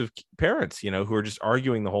abusive parents, you know, who are just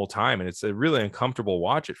arguing the whole time. And it's a really uncomfortable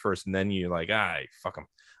watch at first. And then you're like, fuck them.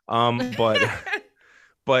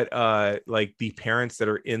 But like the parents that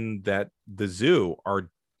are in the zoo are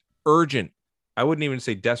urgent. I wouldn't even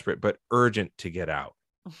say desperate, but urgent to get out.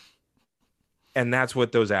 And that's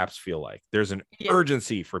what those apps feel like. There's an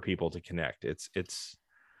urgency for people to connect. It's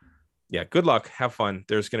yeah, good luck. Have fun.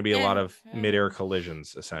 There's going to be a lot of mid-air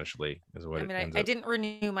collisions, essentially, is what I didn't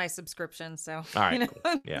renew my subscription, so all right, you know,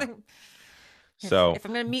 cool. Yeah. So if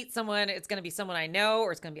I'm going to meet someone, it's going to be someone I know,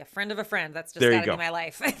 or it's going to be a friend of a friend. That's just got to be my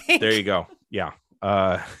life. I think. There you go. Yeah.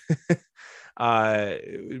 Probably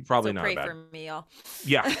not pray bad. for me, y'all.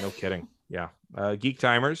 Yeah. No kidding. Yeah. Geek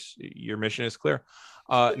Timers, your mission is clear.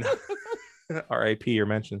 RIP your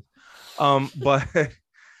mentions.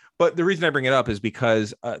 But the reason I bring it up is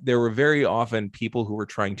because there were very often people who were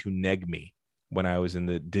trying to neg me when I was in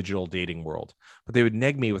the digital dating world, but they would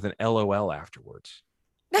neg me with an LOL afterwards.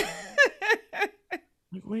 Like,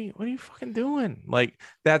 what are you fucking doing? Like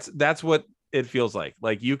that's what it feels like.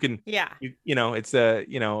 Like you can, you know, it's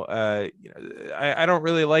I don't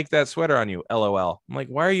really like that sweater on you. LOL. I'm like,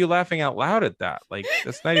 why are you laughing out loud at that? Like,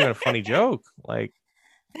 that's not even a funny joke. Like,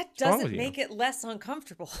 that doesn't make it less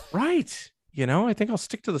uncomfortable. Right. You know, I think I'll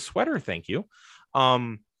stick to the sweater. Thank you.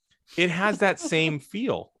 It has that same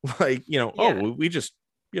feel like, you know, we just,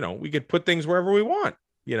 you know, we could put things wherever we want,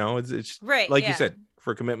 you know, it's right. Like you said,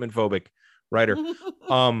 for commitment phobic writer.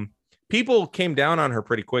 People came down on her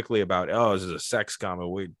pretty quickly about, this is a sex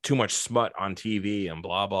comment, too much smut on TV and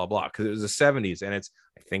blah, blah, blah. Cause it was the 70s and it's,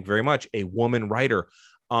 I think, very much a woman writer.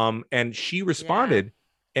 And she responded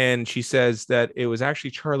and she says that it was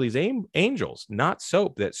actually Charlie's Angels, not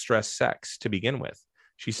soap, that stressed sex to begin with.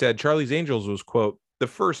 She said Charlie's Angels was, quote, the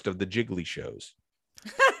first of the Jiggly shows.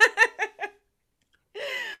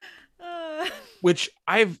 Which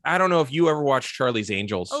I don't know if you ever watched Charlie's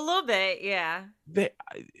Angels. A little bit, yeah.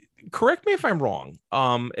 Correct me if I'm wrong.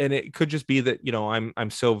 And it could just be that, you know, I'm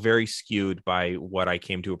so very skewed by what I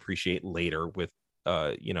came to appreciate later with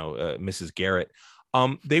Mrs. Garrett.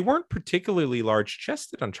 They weren't particularly large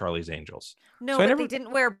chested on Charlie's Angels. No, so but they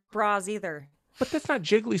didn't wear bras either. But that's not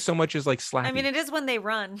jiggly so much as like slappy. I mean, it is when they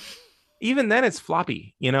run. Even then it's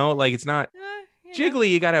floppy, you know, like it's not jiggly.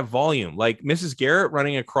 You got to have volume. Like Mrs. Garrett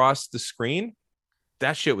running across the screen.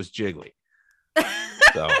 That shit was jiggly.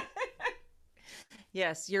 So.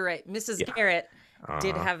 Yes, you're right. Mrs. Garrett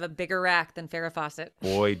did have a bigger rack than Farrah Fawcett.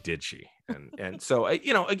 Boy, did she. And so,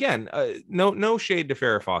 you know, again, no shade to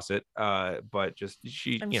Farrah Fawcett, but just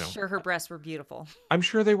I'm sure her breasts were beautiful. I'm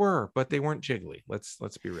sure they were, but they weren't jiggly. Let's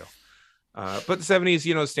be real. But the 70s,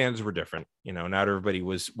 you know, standards were different. You know, not everybody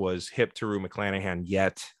was hip to Rue McClanahan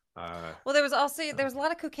yet. Well, there was a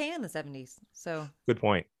lot of cocaine in the 70s. So good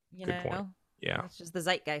point. Good point. Yeah. It's just the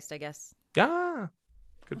zeitgeist, I guess. Yeah.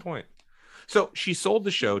 Good point. So she sold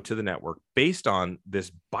the show to the network based on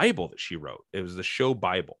this Bible that she wrote. It was the show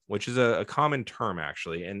Bible, which is a common term,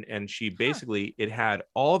 actually. And she basically, it had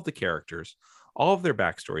all of the characters, all of their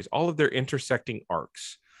backstories, all of their intersecting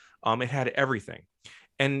arcs. It had everything.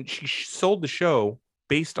 And she sold the show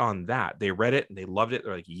based on that. They read it and they loved it.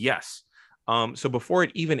 They're like, yes. So before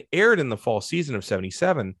it even aired in the fall season of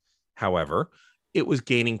 77, however, it was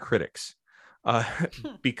gaining critics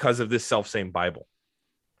because of this self-same Bible.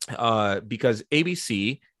 because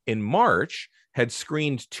ABC in March had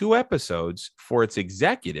screened 2 episodes for its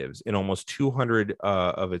executives in almost 200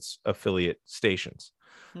 of its affiliate stations.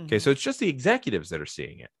 Okay, so it's just the executives that are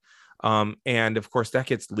seeing it. And of course, that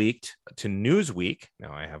gets leaked to Newsweek.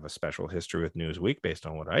 Now, I have a special history with Newsweek based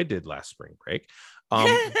on what I did last spring break.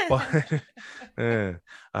 But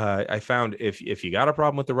I found if you got a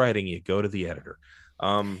problem with the writing, you go to the editor,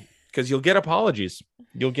 because you'll get apologies.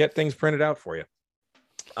 You'll get things printed out for you.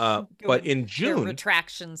 But in June,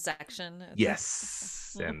 retraction section.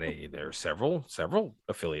 Yes, and there are several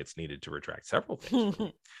affiliates needed to retract several things.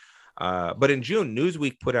 But in June,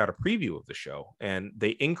 Newsweek put out a preview of the show, and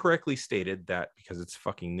they incorrectly stated that, because it's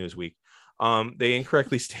fucking Newsweek, they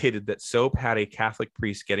incorrectly stated that Soap had a Catholic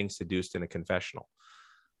priest getting seduced in a confessional.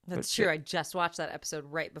 That's true. I just watched that episode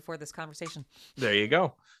right before this conversation. There you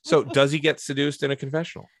go. So does he get seduced in a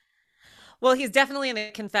confessional? Well, he's definitely in a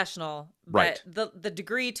confessional, right. But the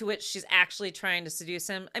degree to which she's actually trying to seduce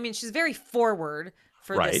him, I mean, she's very forward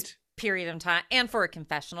for this period of time and for a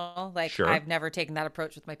confessional. Like, sure. I've never taken that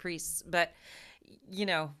approach with my priests, but, you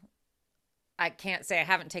know, I can't say I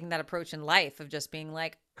haven't taken that approach in life of just being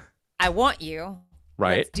like, I want you.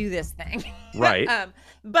 Right. Let's do this thing. Right.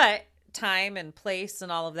 But time and place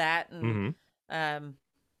and all of that. And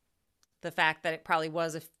the fact that it probably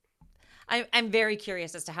was I'm very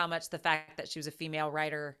curious as to how much the fact that she was a female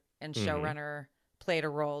writer and showrunner played a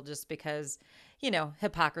role, just because, you know,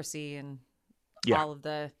 hypocrisy and all of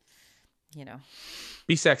the, you know.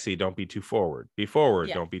 Be sexy, don't be too forward. Be forward,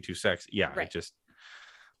 don't be too sexy. Yeah, right.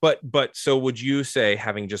 But so would you say,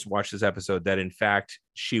 having just watched this episode, that in fact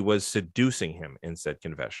she was seducing him in said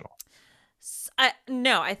confessional?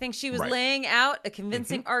 No, I think she was laying out a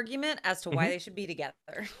convincing argument as to why they should be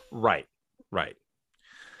together. Right.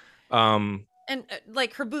 And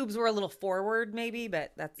like her boobs were a little forward, maybe,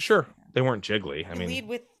 but that's sure. They weren't jiggly. I mean,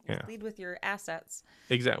 lead with your assets.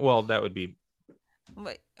 Exactly. Well, that would be.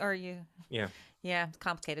 What are you? Yeah. Yeah, it's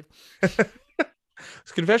complicated.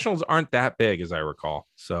 Confessionals aren't that big, as I recall.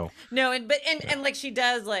 So no, and like she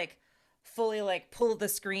does like fully like pull the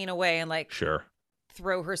screen away and like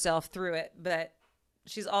throw herself through it, but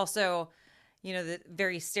she's also, you know, the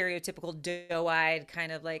very stereotypical doe-eyed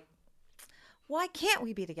kind of like, why can't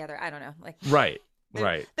we be together? I don't know. Like, right.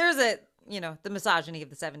 There's a, you know, the misogyny of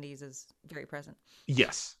the 70s is very present.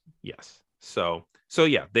 Yes. So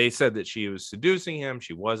yeah, they said that she was seducing him.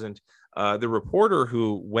 She wasn't. The reporter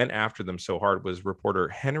who went after them so hard was reporter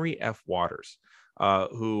Henry F. Waters,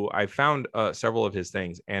 who I found several of his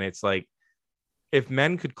things. And it's like, if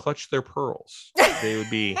men could clutch their pearls, they would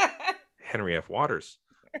be Henry F. Waters.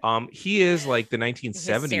 He is like the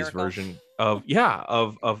 1970s version of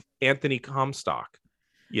Anthony Comstock,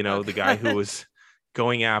 you know, the guy who was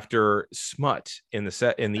going after smut in the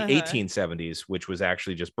 1870s, which was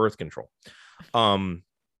actually just birth control.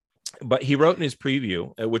 But he wrote in his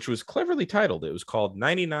preview, which was cleverly titled, it was called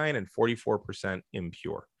 99 and 44%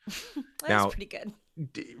 impure. That's pretty good.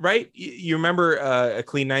 Right? You remember a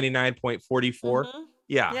clean 99.44?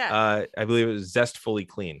 Yeah. I believe it was zestfully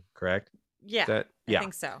clean, correct? Yeah. I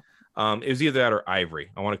think so. It was either that or ivory.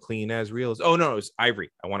 I want to clean as real as. Oh no, it was ivory.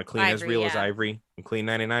 I want to clean as real as ivory. And clean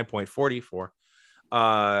 99.44.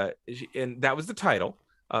 And that was the title.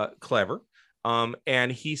 Clever.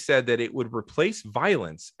 And he said that it would replace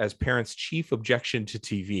violence as parents' chief objection to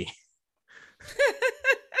TV.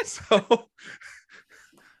 So,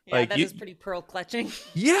 like, that is pretty pearl clutching.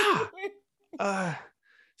 Yeah.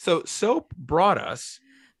 So Soap brought us,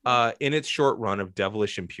 in its short run of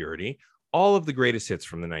devilish impurity, all of the greatest hits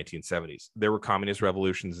from the 1970s. There were communist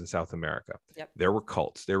revolutions in South America. Yep. There were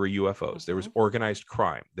cults. There were UFOs. There was organized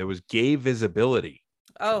crime. There was gay visibility.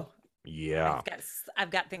 Oh, yeah.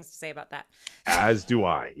 I've got things to say about that. As do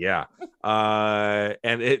I. Yeah.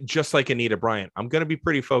 And it, just like Anita Bryant, I'm going to be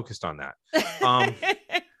pretty focused on that.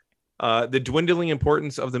 The dwindling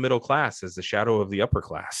importance of the middle class as the shadow of the upper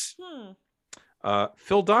class.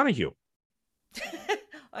 Phil Donahue.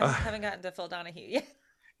 I haven't gotten to Phil Donahue yet.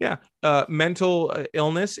 Yeah. Mental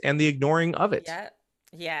illness and the ignoring of it.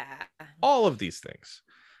 Yeah. All of these things.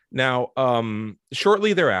 Now,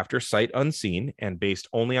 shortly thereafter, sight unseen and based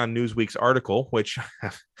only on Newsweek's article, which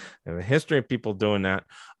I have a history of people doing that.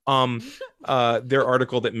 Their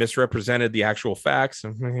article that misrepresented the actual facts.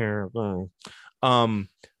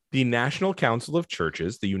 The National Council of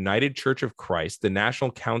Churches, the United Church of Christ, the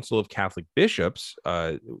National Council of Catholic Bishops,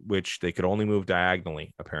 which they could only move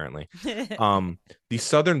diagonally, apparently. The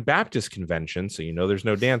Southern Baptist Convention, so you know there's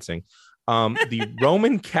no dancing. The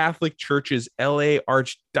Roman Catholic Church's LA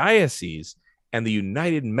Archdiocese, and the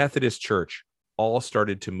United Methodist Church all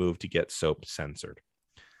started to move to get Soap censored.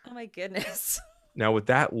 Oh my goodness. Now, with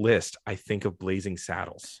that list, I think of Blazing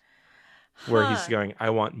Saddles, where he's going, I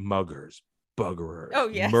want muggers,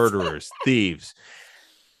 buggerers, murderers, thieves,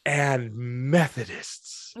 and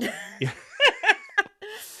Methodists.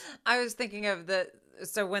 I was thinking of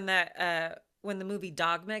when the movie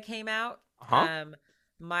Dogma came out,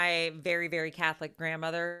 my very, very Catholic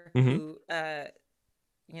grandmother, who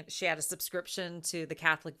she had a subscription to the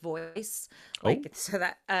Catholic Voice, so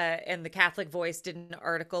that and the Catholic Voice did an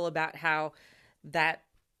article about how that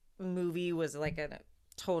movie was like a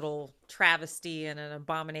total travesty and an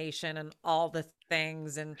abomination and all the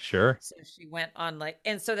things. And so she went on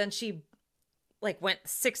so then she went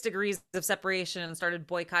 6 degrees of separation and started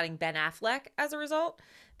boycotting Ben Affleck as a result,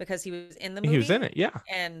 because he was in the movie. He was in it, yeah.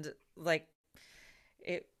 And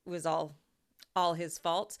it was all his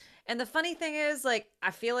fault. And the funny thing is,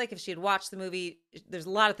 I feel like if she had watched the movie, there's a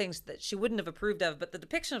lot of things that she wouldn't have approved of, but the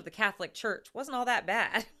depiction of the Catholic Church wasn't all that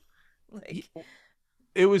bad.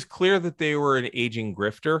 It was clear that they were an aging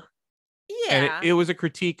grifter. Yeah. And it was a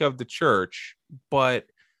critique of the church, but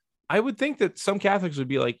I would think that some Catholics would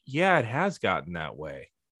be like, yeah, it has gotten that way.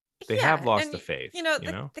 They have lost the faith.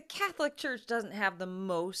 The Catholic Church doesn't have the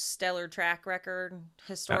most stellar track record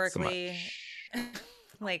historically.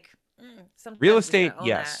 Real estate,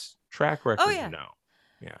 yes. That. Track record, no.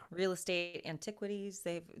 Yeah. Real estate, antiquities,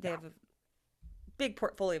 they have a big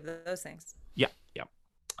portfolio of those things. Yeah, yeah.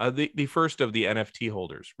 The first of the NFT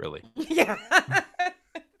holders, really. Yeah.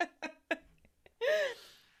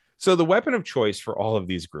 So the weapon of choice for all of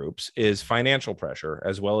these groups is financial pressure,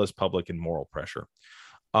 as well as public and moral pressure.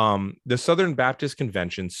 The Southern Baptist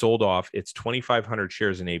Convention sold off its 2,500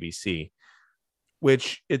 shares in ABC,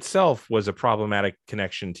 which itself was a problematic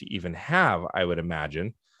connection to even have, I would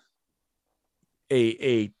imagine.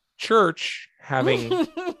 A church having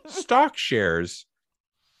stock shares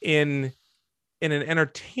in an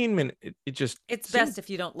entertainment, it's best if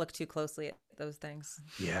you don't look too closely at those things.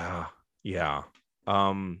 Yeah.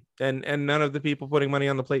 And none of the people putting money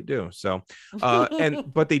on the plate do. So,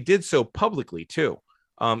 but they did so publicly too,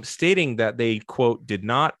 stating that they, quote, did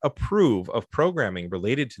not approve of programming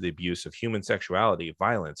related to the abuse of human sexuality,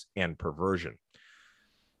 violence, and perversion.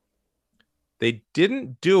 They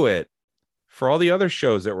didn't do it for all the other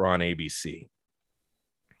shows that were on ABC.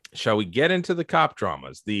 Shall we get into the cop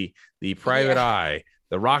dramas, the Private Eye,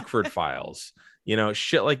 the Rockford Files,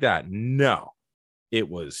 shit like that? No, it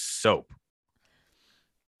was soap.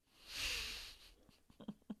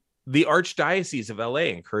 The Archdiocese of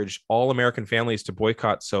LA encouraged all American families to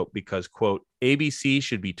boycott soap because, quote, ABC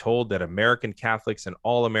should be told that American Catholics and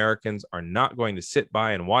all Americans are not going to sit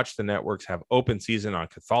by and watch the networks have open season on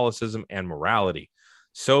Catholicism and morality.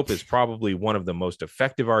 Soap is probably one of the most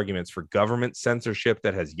effective arguments for government censorship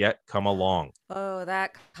that has yet come along. Oh,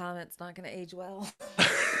 that comment's not going to age well.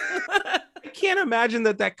 I can't imagine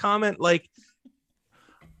that comment,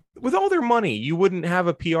 with all their money, you wouldn't have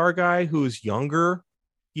a PR guy who's younger.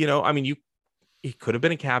 He could have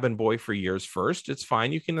been a cabin boy for years first. It's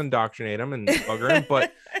fine. You can indoctrinate him and bugger him.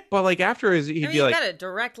 But after he'd be you got a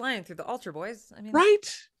direct line through the Ultra Boys.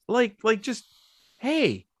 Right. Just,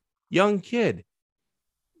 hey, young kid,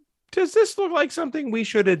 does this look like something we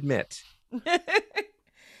should admit?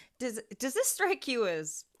 Does this strike you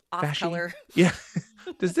as off fashy color? Yeah.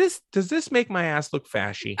 Does this make my ass look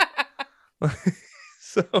fashy?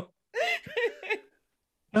 So,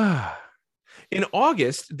 in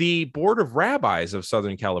August, the Board of Rabbis of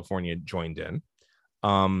Southern California joined in.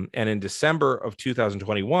 And in December of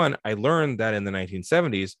 2021, I learned that in the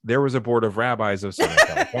 1970s, there was a Board of Rabbis of Southern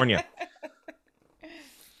California.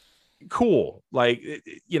 Cool.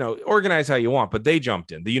 Organize how you want, but they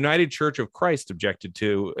jumped in. The United Church of Christ objected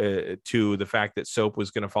to the fact that soap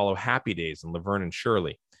was going to follow Happy Days and Laverne and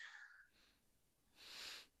Shirley.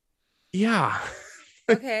 Yeah.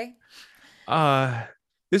 Okay.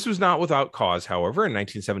 This was not without cause, however. In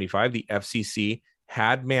 1975, the FCC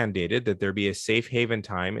had mandated that there be a safe haven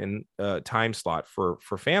time and time slot for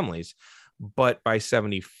families. But by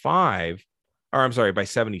 77,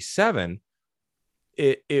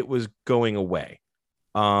 it was going away.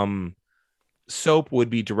 Soap would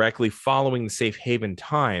be directly following the safe haven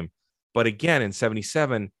time. But again, in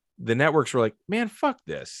 77, the networks were like, man, fuck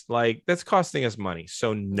this. That's costing us money.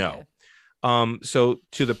 So no. Yeah. So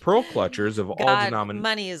to the pearl clutchers of all denominations,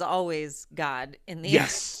 money is always God in the end.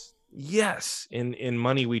 Yes. In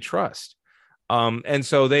money we trust. And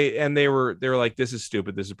so they were like, this is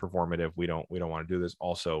stupid. This is performative. We don't want to do this.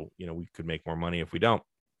 Also, we could make more money if we don't.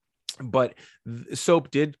 But soap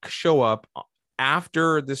did show up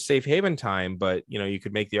after the safe haven time. But you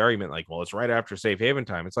could make the argument it's right after safe haven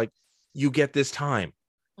time. It's like, you get this time.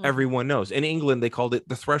 Mm-hmm. Everyone knows. In England, they called it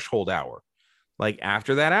the threshold hour. Like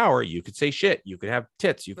after that hour, you could say shit. You could have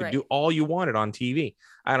tits. You could Right. do all you wanted on TV.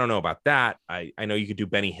 I don't know about that. I know you could do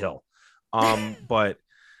Benny Hill. But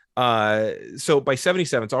so by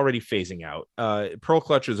 77, it's already phasing out. Pearl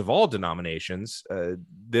clutchers of all denominations,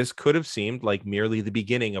 this could have seemed like merely the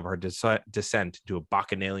beginning of our descent into a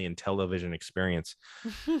bacchanalian television experience.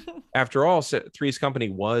 After all, Three's Company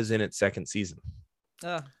was in its second season.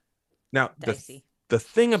 Oh, Now, dicey. the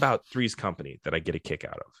thing about Three's Company that I get a kick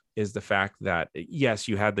out of is the fact that, yes,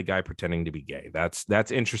 you had the guy pretending to be gay.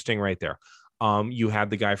 That's interesting right there. You had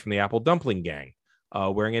the guy from the Apple Dumpling Gang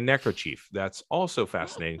wearing a neckerchief. That's also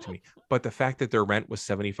fascinating to me. But the fact that their rent was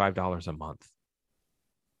 $75 a month.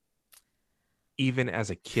 Even as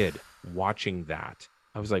a kid watching that,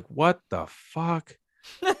 I was like, what the fuck?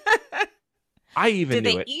 I even Did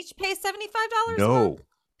knew they it. each pay $75? No.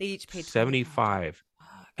 They each paid 75.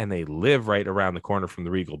 And they live right around the corner from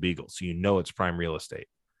the Regal Beagle. So you know it's prime real estate.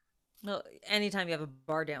 Well, anytime you have a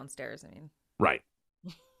bar downstairs, I mean. Right.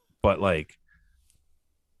 But like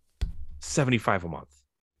 75 a month.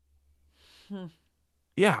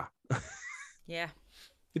 Yeah. Yeah.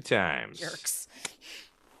 Good times. Jerks.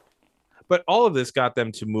 But all of this got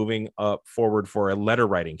them to moving up forward for a letter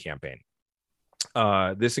writing campaign.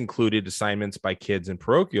 This included assignments by kids in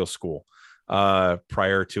parochial school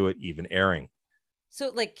prior to it even airing. So,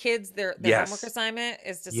 like, kids, their Yes. homework assignment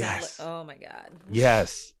is to Yes. send. Oh my god.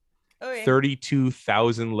 Yes. Okay.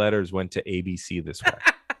 32,000 letters went to ABC this way.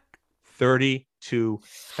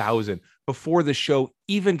 32,000 before the show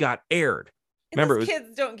even got aired. And Remember, those it was,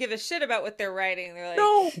 kids don't give a shit about what they're writing. They're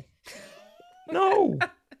like, no,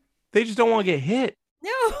 they just don't want to get hit.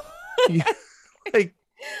 no. Yeah, like,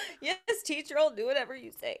 Yes, teacher, I'll do whatever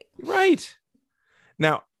you say. right.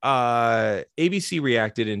 Now, ABC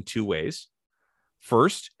reacted in two ways.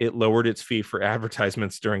 First, it lowered its fee for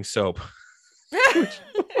advertisements during soap.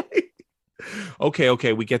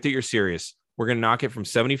 Okay, we get that you're serious. We're going to knock it from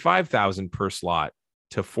 75,000 per slot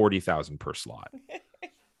to 40,000 per slot.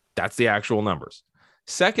 That's the actual numbers.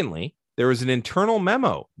 Secondly, there was an internal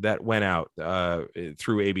memo that went out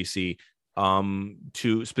through ABC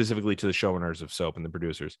specifically to the showrunners of soap and the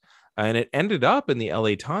producers. And it ended up in the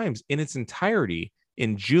LA Times in its entirety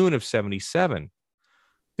in June of 77.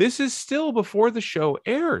 This is still before the show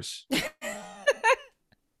airs.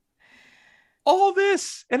 All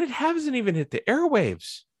this, and it hasn't even hit the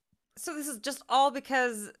airwaves. So this is just all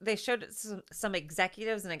because they showed it to some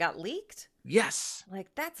executives and it got leaked? Yes. Like,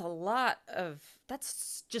 that's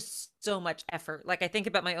just so much effort. Like, I think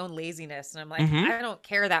about my own laziness and I'm like, Mhm. I don't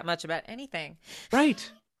care that much about anything.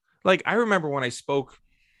 Right. Like, I remember when I spoke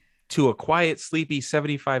to a quiet, sleepy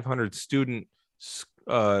 7,500 student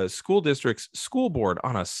school district's school board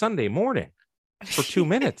on a Sunday morning for 2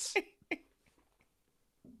 minutes.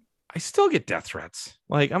 I still get death threats.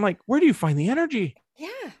 Like, I'm like, where do you find the energy? Yeah.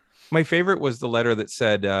 My favorite was the letter that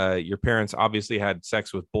said, your parents obviously had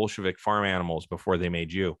sex with Bolshevik farm animals before they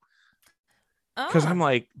made you. Because I'm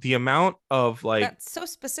like, the amount of like, that's so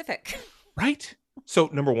specific. right. So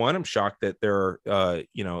number one, I'm shocked that their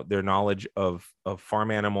knowledge of farm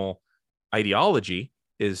animal ideology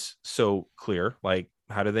is so clear. Like,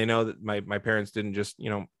 how do they know that my parents didn't just,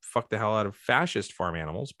 fuck the hell out of fascist farm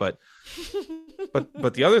animals? But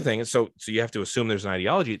the other thing is, so you have to assume there's an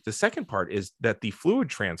ideology. The second part is that the fluid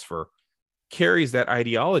transfer carries that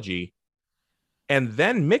ideology and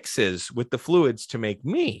then mixes with the fluids to make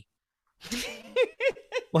me.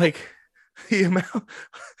 Like, the amount,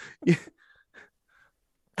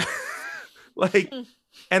 like,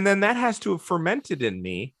 and then that has to have fermented in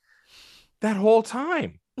me that whole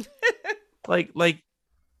time. like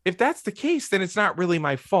if that's the case, then it's not really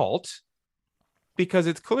my fault, because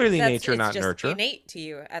it's clearly nature, not just nurture. Innate to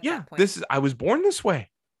you at that point. I was born this way.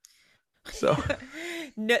 So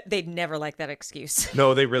no, they'd never like that excuse.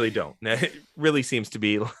 no, they really don't. It really seems to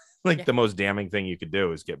be like the most damning thing you could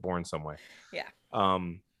do is get born some way. Yeah.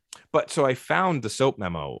 But so I found the soap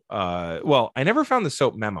memo. Well, I never found the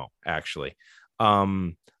soap memo, actually.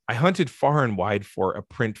 I hunted far and wide for a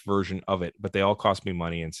print version of it, but they all cost me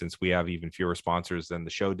money. And since we have even fewer sponsors than the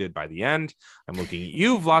show did by the end, I'm looking at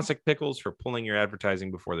you, Vlasic Pickles, for pulling your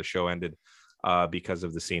advertising before the show ended because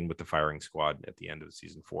of the scene with the firing squad at the end of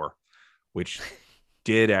season 4, which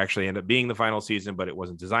did actually end up being the final season, but it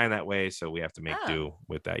wasn't designed that way. So we have to make do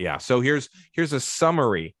with that. Yeah. So here's a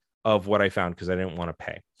summary of what I found, because I didn't want to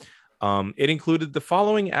pay. It included the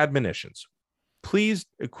following admonitions. Please,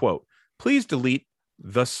 quote, please delete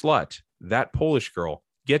the slut, that Polish girl,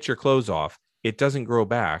 get your clothes off, it doesn't grow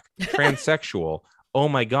back, transsexual, oh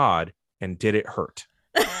my God, and did it hurt?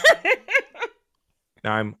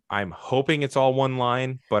 Now I'm hoping it's all one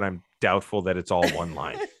line, but I'm doubtful that it's all one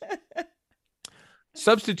line.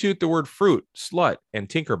 Substitute the word fruit, slut, and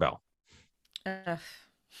Tinkerbell.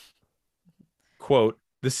 Quote,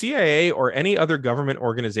 the CIA or any other government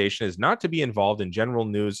organization is not to be involved in general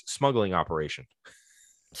news smuggling operation.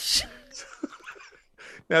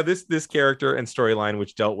 Now, this character and storyline,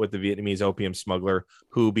 which dealt with the Vietnamese opium smuggler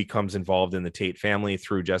who becomes involved in the Tate family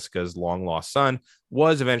through Jessica's long-lost son,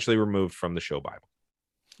 was eventually removed from the show Bible.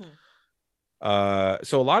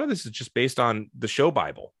 So a lot of this is just based on the show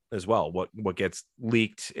Bible as well, what gets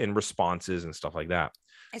leaked in responses and stuff like that.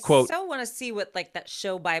 I Quote, so want to see what like that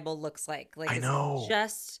show Bible looks like. Like, I know.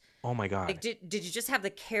 Just oh my God. like, did you just have the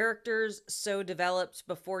characters so developed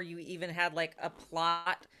before you even had like a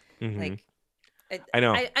plot? Mhm. Like, I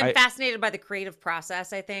know. I'm fascinated by the creative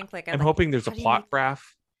process. I think like I'm like, hoping there's a how do you plot make-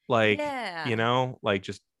 graph, like, Yeah. you know, like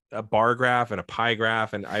just a bar graph and a pie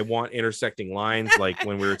graph. And I want intersecting lines, like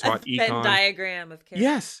when we were taught a Venn econ. diagram of characters.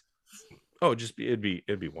 Yes. Oh, it'd be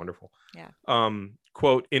wonderful. Yeah.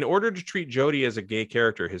 Quote, in order to treat Jody as a gay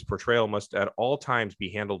character, his portrayal must at all times be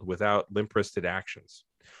handled without limp-wristed actions.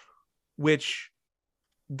 Which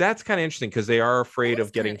that's kind of interesting because they are afraid That of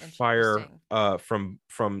is getting kinda fire interesting.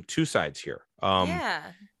 from two sides here.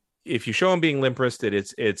 Yeah. If you show him being limp-wristed,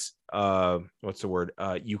 it's what's the word?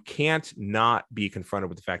 You can't not be confronted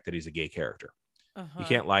with the fact that he's a gay character. You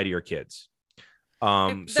can't lie to your kids.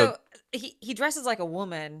 So Though he dresses like a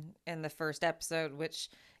woman in the first episode, which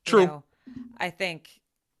True. you know, I think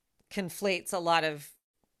conflates a lot of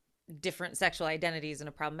different sexual identities in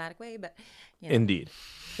a problematic way. But you know.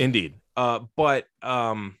 Indeed. But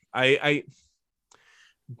I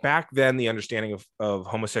back then the understanding of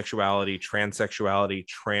homosexuality, transsexuality,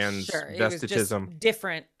 Sure, it was just transvestitism,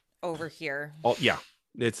 different over here,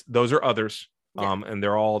 those are others. Yeah. And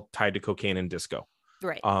they're all tied to cocaine and disco.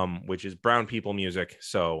 right? Which is brown people music.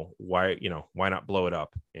 So why not blow it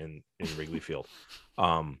up in Wrigley Field?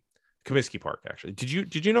 Comiskey Park, actually.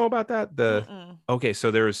 Did you know about that? Okay,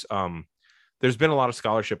 so there's been a lot of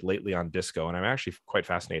scholarship lately on disco, and I'm actually quite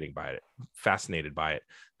fascinated by it.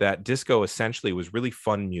 That disco essentially was really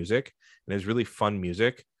fun music, and is really fun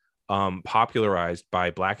music popularized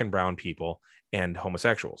by Black and brown people and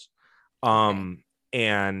homosexuals.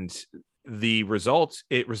 And the results,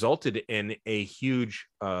 it resulted in a huge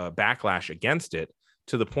backlash against it,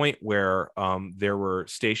 to the point where there were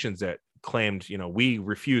stations that claimed, we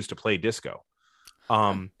refuse to play disco.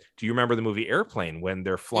 Do you remember the movie Airplane, when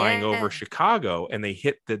they're flying over Chicago and they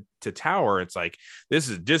hit the tower? It's like, this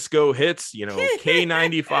is disco hits,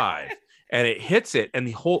 K95, and it hits it, and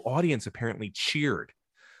the whole audience apparently cheered.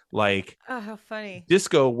 Like, Oh, how funny!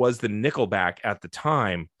 disco was the Nickelback at the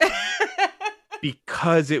time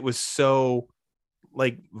because it was so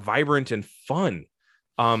like vibrant and fun.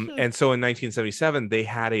 And so in 1977, they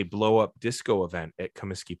had a blow up disco event at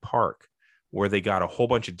Comiskey Park, where they got a whole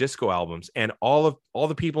bunch of disco albums, and all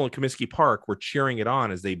the people in Comiskey Park were cheering it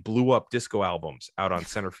on as they blew up disco albums out on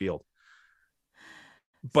center field.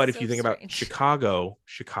 But if So you think about strange.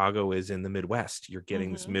 Chicago is in the Midwest. You're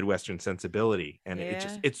getting this Midwestern sensibility, and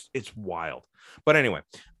Yeah. it's wild. But anyway,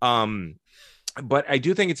 but I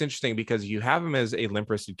do think it's interesting because you have him as a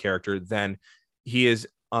limp-wristed character, then he is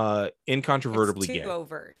incontrovertibly It's too gay.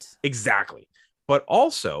 overt. Exactly. But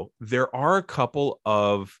also, there are a couple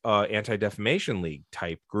of anti-defamation league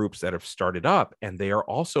type groups that have started up, and they are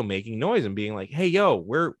also making noise and being like, "Hey, yo,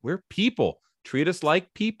 we're people. Treat us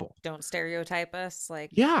like people. Don't stereotype us.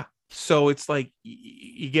 Like, Yeah." So it's like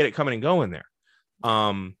you get it coming and going there.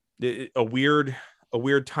 A weird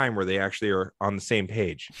time where they actually are on the same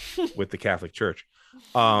page with the Catholic Church.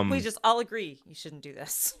 we just all agree you shouldn't do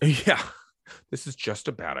this. Yeah, this is just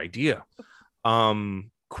a bad idea.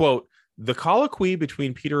 Quote, the colloquy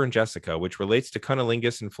between Peter and Jessica, which relates to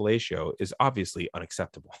cunnilingus and fellatio, is obviously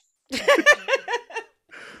unacceptable.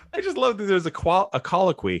 I just love that there's a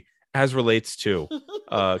colloquy as relates to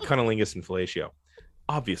cunnilingus and fellatio.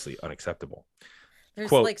 Obviously unacceptable. There's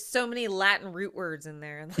Quote, like so many Latin root words in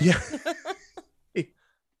there. Yeah.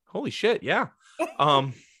 Holy shit, yeah.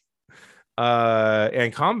 And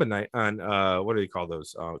combine on what do they call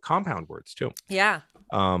those? Compound words too. Yeah.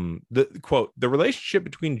 The quote, the relationship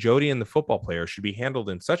between Jody and the football player should be handled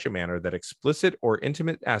in such a manner that explicit or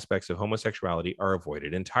intimate aspects of homosexuality are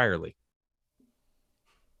avoided entirely.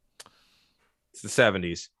 It's the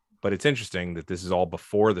 70s, but it's interesting that this is all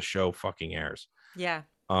before the show fucking airs. Yeah.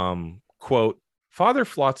 Quote, Father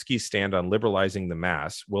Flotsky's stand on liberalizing the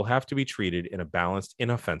mass will have to be treated in a balanced,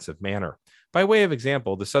 inoffensive manner. By way of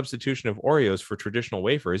example, the substitution of Oreos for traditional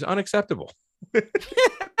wafer is unacceptable.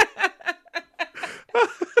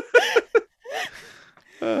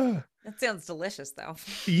 That sounds delicious, though.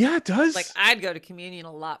 Yeah, it does. Like, I'd go to communion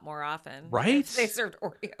a lot more often. Right? If they served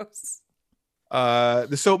Oreos.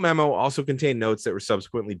 The soap memo also contained notes that were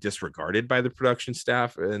subsequently disregarded by the production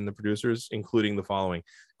staff and the producers, including the following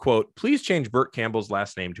quote: "Please change Burt Campbell's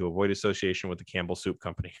last name to avoid association with the Campbell Soup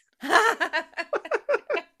Company."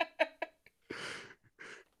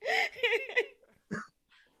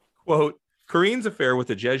 Quote: "Corinne's affair with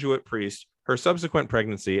a Jesuit priest, her subsequent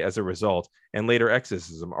pregnancy as a result, and later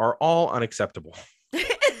exorcism are all unacceptable."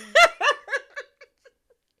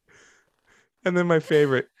 And then my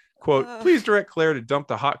favorite quote: "Please direct Claire to dump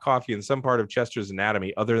the hot coffee in some part of Chester's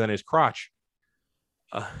anatomy other than his crotch."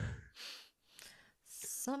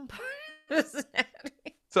 Some part of his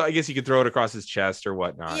anatomy. So I guess you could throw it across his chest or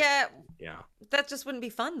whatnot. Yeah. Yeah. That just wouldn't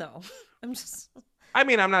be fun, though. I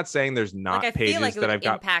mean, I'm not saying there's not I pages feel like it that would I've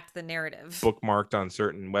got impact the narrative bookmarked on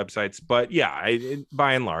certain websites, but yeah,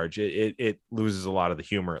 by and large, it loses a lot of the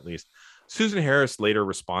humor, at least. Susan Harris later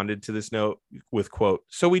responded to this note with quote: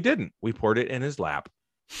 "So we didn't. We poured it in his lap."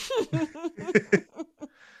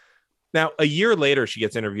 Now, a year later, she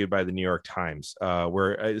gets interviewed by the New York Times,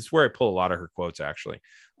 where it's where I pull a lot of her quotes, actually,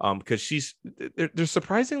 because there's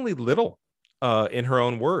surprisingly little in her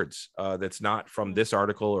own words that's not from this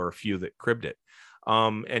article or a few that cribbed it.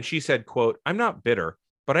 And she said, quote: "I'm not bitter,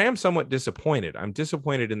 but I am somewhat disappointed. I'm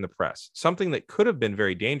disappointed in the press. Something that could have been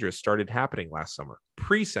very dangerous started happening last summer,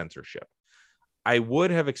 pre-censorship. I would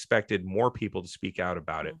have expected more people to speak out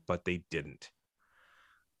about it, but they didn't."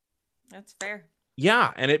 That's fair.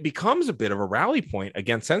 Yeah, and it becomes a bit of a rally point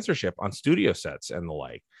against censorship on studio sets and the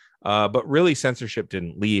like. But really, censorship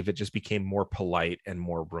didn't leave. It just became more polite and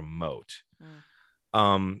more remote.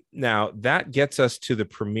 Now, that gets us to the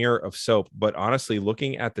premiere of Soap. But honestly,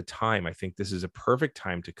 looking at the time, I think this is a perfect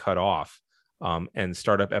time to cut off and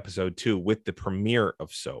start up episode 2 with the premiere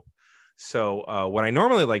of Soap. So what I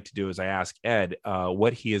normally like to do is I ask Ed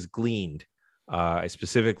what he has gleaned.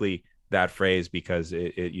 Specifically that phrase because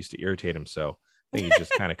it used to irritate him. So I think he's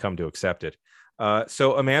just kind of come to accept it.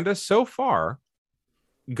 So Amanda, so far,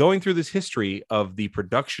 going through this history of the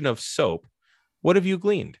production of Soap, what have you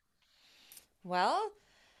gleaned? Well,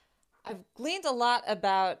 I've gleaned a lot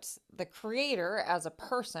about the creator as a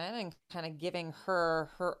person and kind of giving her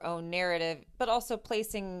own narrative, but also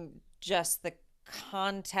placing just the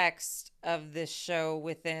context of this show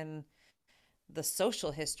within the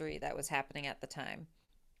social history that was happening at the time.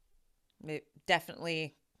 It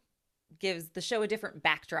definitely gives the show a different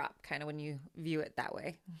backdrop kind of when you view it that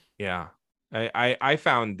way. Yeah. I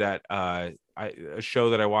found that a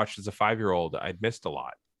show that I watched as a 5-year-old, I'd missed a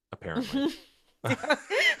lot, apparently.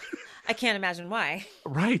 I can't imagine why.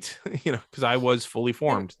 Right. Because I was fully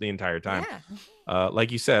formed the entire time. Yeah.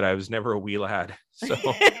 Like you said, I was never a wee lad. So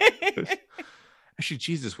actually,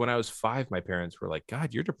 Jesus, when I was 5, my parents were like,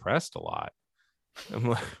 "God, you're depressed a lot." I'm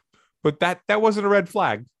like, but that wasn't a red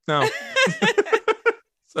flag. No.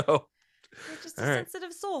 So you're just a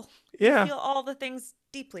sensitive soul. Yeah. You feel all the things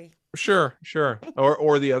deeply. Sure.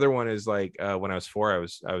 Or the other one is like when I was 4,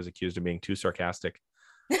 I was accused of being too sarcastic.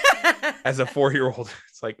 As a 4-year-old,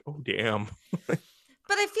 it's like, oh damn. But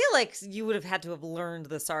I feel like you would have had to have learned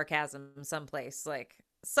the sarcasm someplace. Like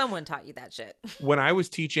someone taught you that shit. When I was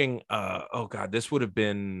teaching, this would have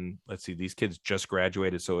been, let's see, these kids just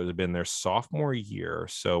graduated, so it would have been their sophomore year.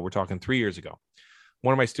 So we're talking 3 years ago.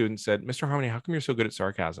 One of my students said, "Mr. Harmony, how come you're so good at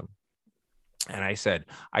sarcasm?" And I said,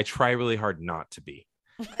 "I try really hard not to be."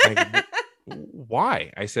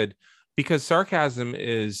 Why? I said, "Because sarcasm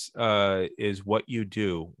is what you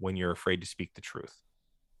do when you're afraid to speak the truth."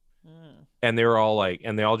 And they were all like,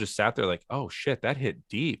 and they all just sat there like, "Oh shit, that hit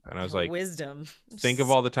deep." And I was like, wisdom. Think of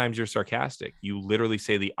all the times you're sarcastic. You literally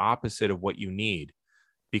say the opposite of what you need,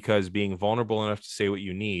 because being vulnerable enough to say what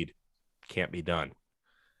you need can't be done.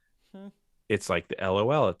 It's like the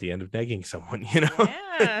LOL at the end of negging someone,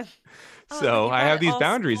 Yeah. So I have these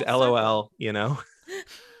boundaries, LOL,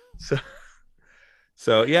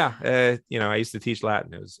 So yeah, I used to teach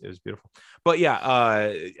Latin. It was beautiful. But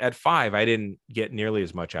yeah, at 5, I didn't get nearly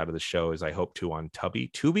as much out of the show as I hoped to on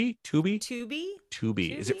Tubi. Tubi.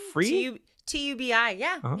 Is it free? TUBI.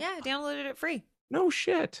 Yeah. Uh-huh. Yeah. I downloaded it free. No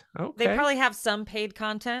shit. Okay. They probably have some paid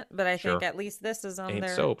content, but I think at least this is on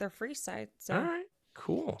their free site. So all right,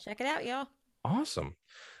 cool. Check it out, y'all. Awesome.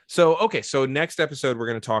 So, okay. So next episode, we're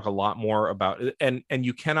going to talk a lot more about, and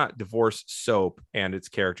you cannot divorce Soap and its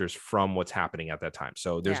characters from what's happening at that time.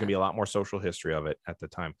 So there's going to be a lot more social history of it at the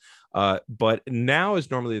time. But now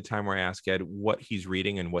is normally the time where I ask Ed what he's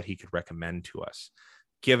reading and what he could recommend to us.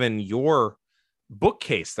 Given your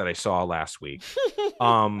bookcase that I saw last week, there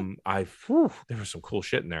was some cool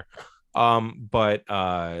shit in there. But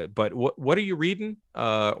what are you reading?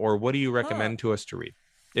 Or what do you recommend to us to read?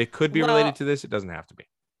 It could be related to this. It doesn't have to be.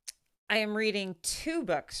 I am reading 2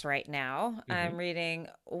 books right now. I'm reading,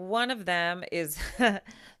 one of them is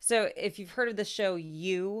so if you've heard of the show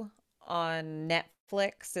You on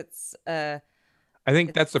Netflix, I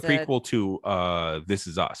think that's the it's a prequel to This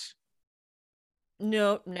Is Us.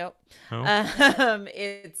 no. Oh.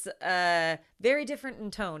 It's very different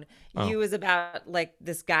in tone. Oh. You is about like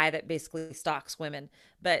this guy that basically stalks women,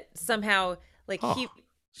 but somehow like Oh.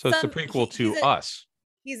 So it's the prequel to Us.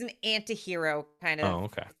 He's an anti-hero kind Oh, of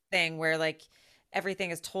okay. thing where like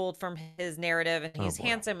everything is told from his narrative, and he's boy.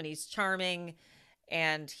 handsome and he's charming,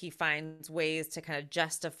 and he finds ways to kind of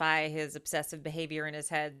justify his obsessive behavior in his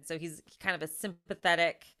head. So he's kind of a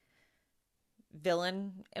sympathetic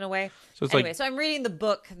villain in a way. So it's anyway, like, so I'm reading the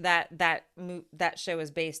book that show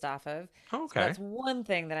is based off of. okay. So that's one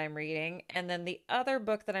thing that I'm reading, and then the other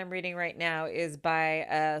book that I'm reading right now is by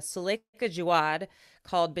Suleika Jawad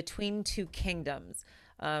called Between Two Kingdoms.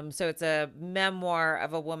 So it's a memoir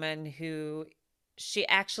of a woman who she's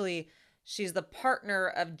the partner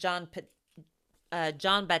of John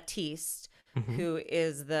Baptiste, who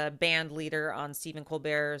is the band leader on Stephen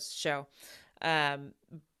Colbert's show.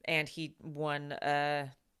 And he won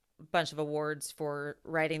a bunch of awards for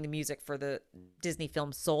writing the music for the Disney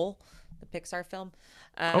film Soul, the Pixar film.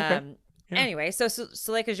 Okay. Yeah. Anyway, so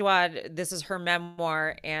Suleika Jawad, this is her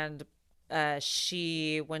memoir, and when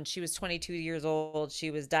she was 22 years old,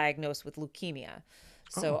 she was diagnosed with leukemia.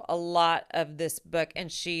 So a lot of this book, and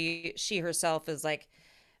she herself is like,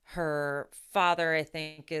 her father, I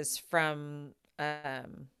think, is from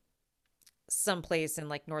someplace in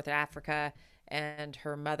like North Africa, and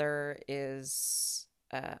her mother is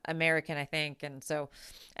American, I think. And so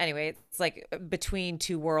anyway, it's like between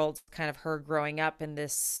two worlds, kind of her growing up in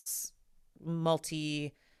this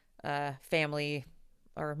multi family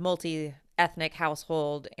or multi-ethnic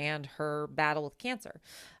household and her battle with cancer.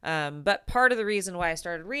 But part of the reason why I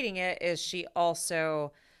started reading it is she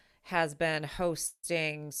also has been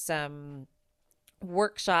hosting some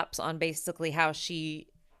workshops on basically how she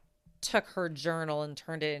took her journal and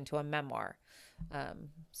turned it into a memoir.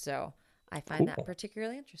 So I find that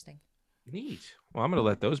particularly interesting. Neat. Well, I'm going to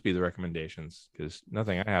let those be the recommendations, because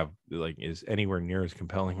nothing I have like is anywhere near as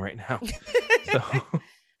compelling right now. So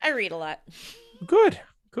I read a lot. Good.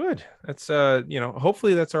 That's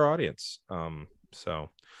hopefully that's our audience. Cool.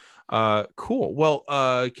 Well,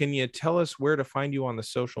 can you tell us where to find you on the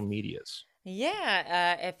social medias?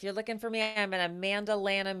 Yeah. If you're looking for me, I'm at Amanda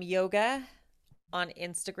Lanham Yoga on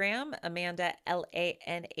Instagram. Amanda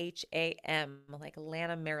Lanham, like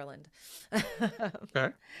Lanham, Maryland. Okay.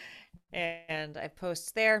 And I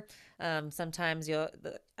post there. Sometimes I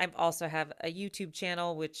also have a YouTube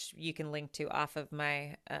channel, which you can link to off of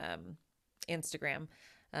my Instagram.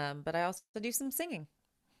 But I also do some singing.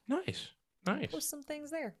 Nice. Post some things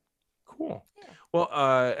there. Cool. Yeah. Well,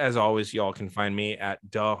 as always, y'all can find me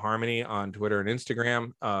at Duh Harmony on Twitter and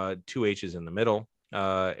Instagram, 2 H's in the middle.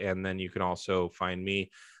 And then you can also find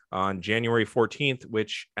me on January 14th,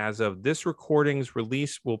 which as of this recording's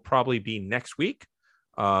release will probably be next week.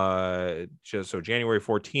 January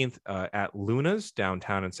 14th at Luna's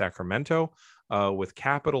downtown in Sacramento with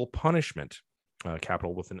Capital Punishment,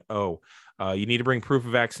 capital with an O. You need to bring proof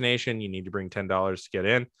of vaccination. You need to bring $10 to get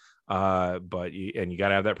in. But you got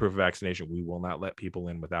to have that proof of vaccination. We will not let people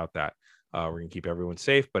in without that. We're going to keep everyone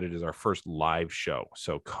safe, but it is our first live show.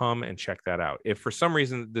 So come and check that out. If for some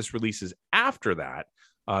reason this releases after that,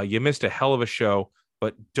 you missed a hell of a show,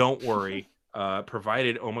 but don't worry.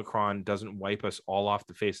 Provided Omicron doesn't wipe us all off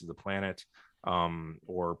the face of the planet,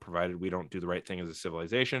 or provided we don't do the right thing as a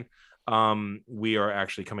civilization, we are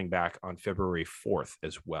actually coming back on February 4th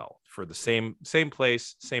as well for the same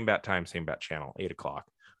place, same bat time, same bat channel, 8:00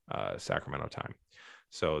 Sacramento time.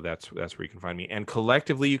 So that's where you can find me. And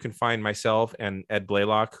collectively, you can find myself and Ed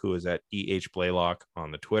Blaylock, who is at Blaylock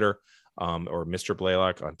on the Twitter, or Mr.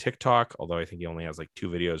 Blaylock on TikTok, although I think he only has like 2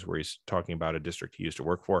 videos where he's talking about a district he used to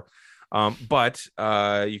work for. But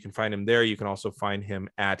you can find him there. You can also find him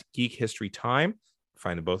at Geek History Time.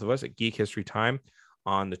 Find the both of us at Geek History Time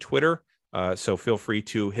on the Twitter. So feel free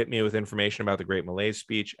to hit me with information about the Great Malaise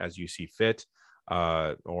speech as you see fit,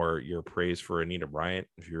 or your praise for Anita Bryant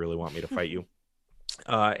if you really want me to fight you.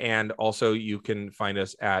 And also you can find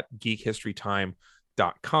us at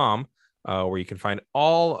geekhistorytime.com, where you can find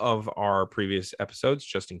all of our previous episodes,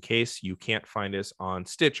 just in case you can't find us on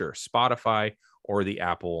Stitcher, Spotify, or the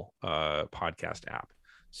Apple podcast app.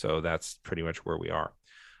 So that's pretty much where we are.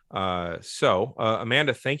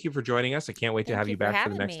 Amanda, thank you for joining us. I can't wait to have you back for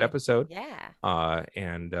the next episode. Yeah.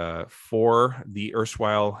 And for the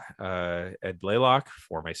erstwhile Ed Blaylock,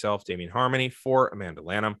 for myself, Damien Harmony, for Amanda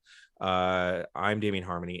Lanham, I'm Damien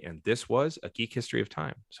Harmony, and this was A Geek History of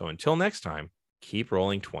Time. So until next time, keep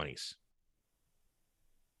rolling 20s.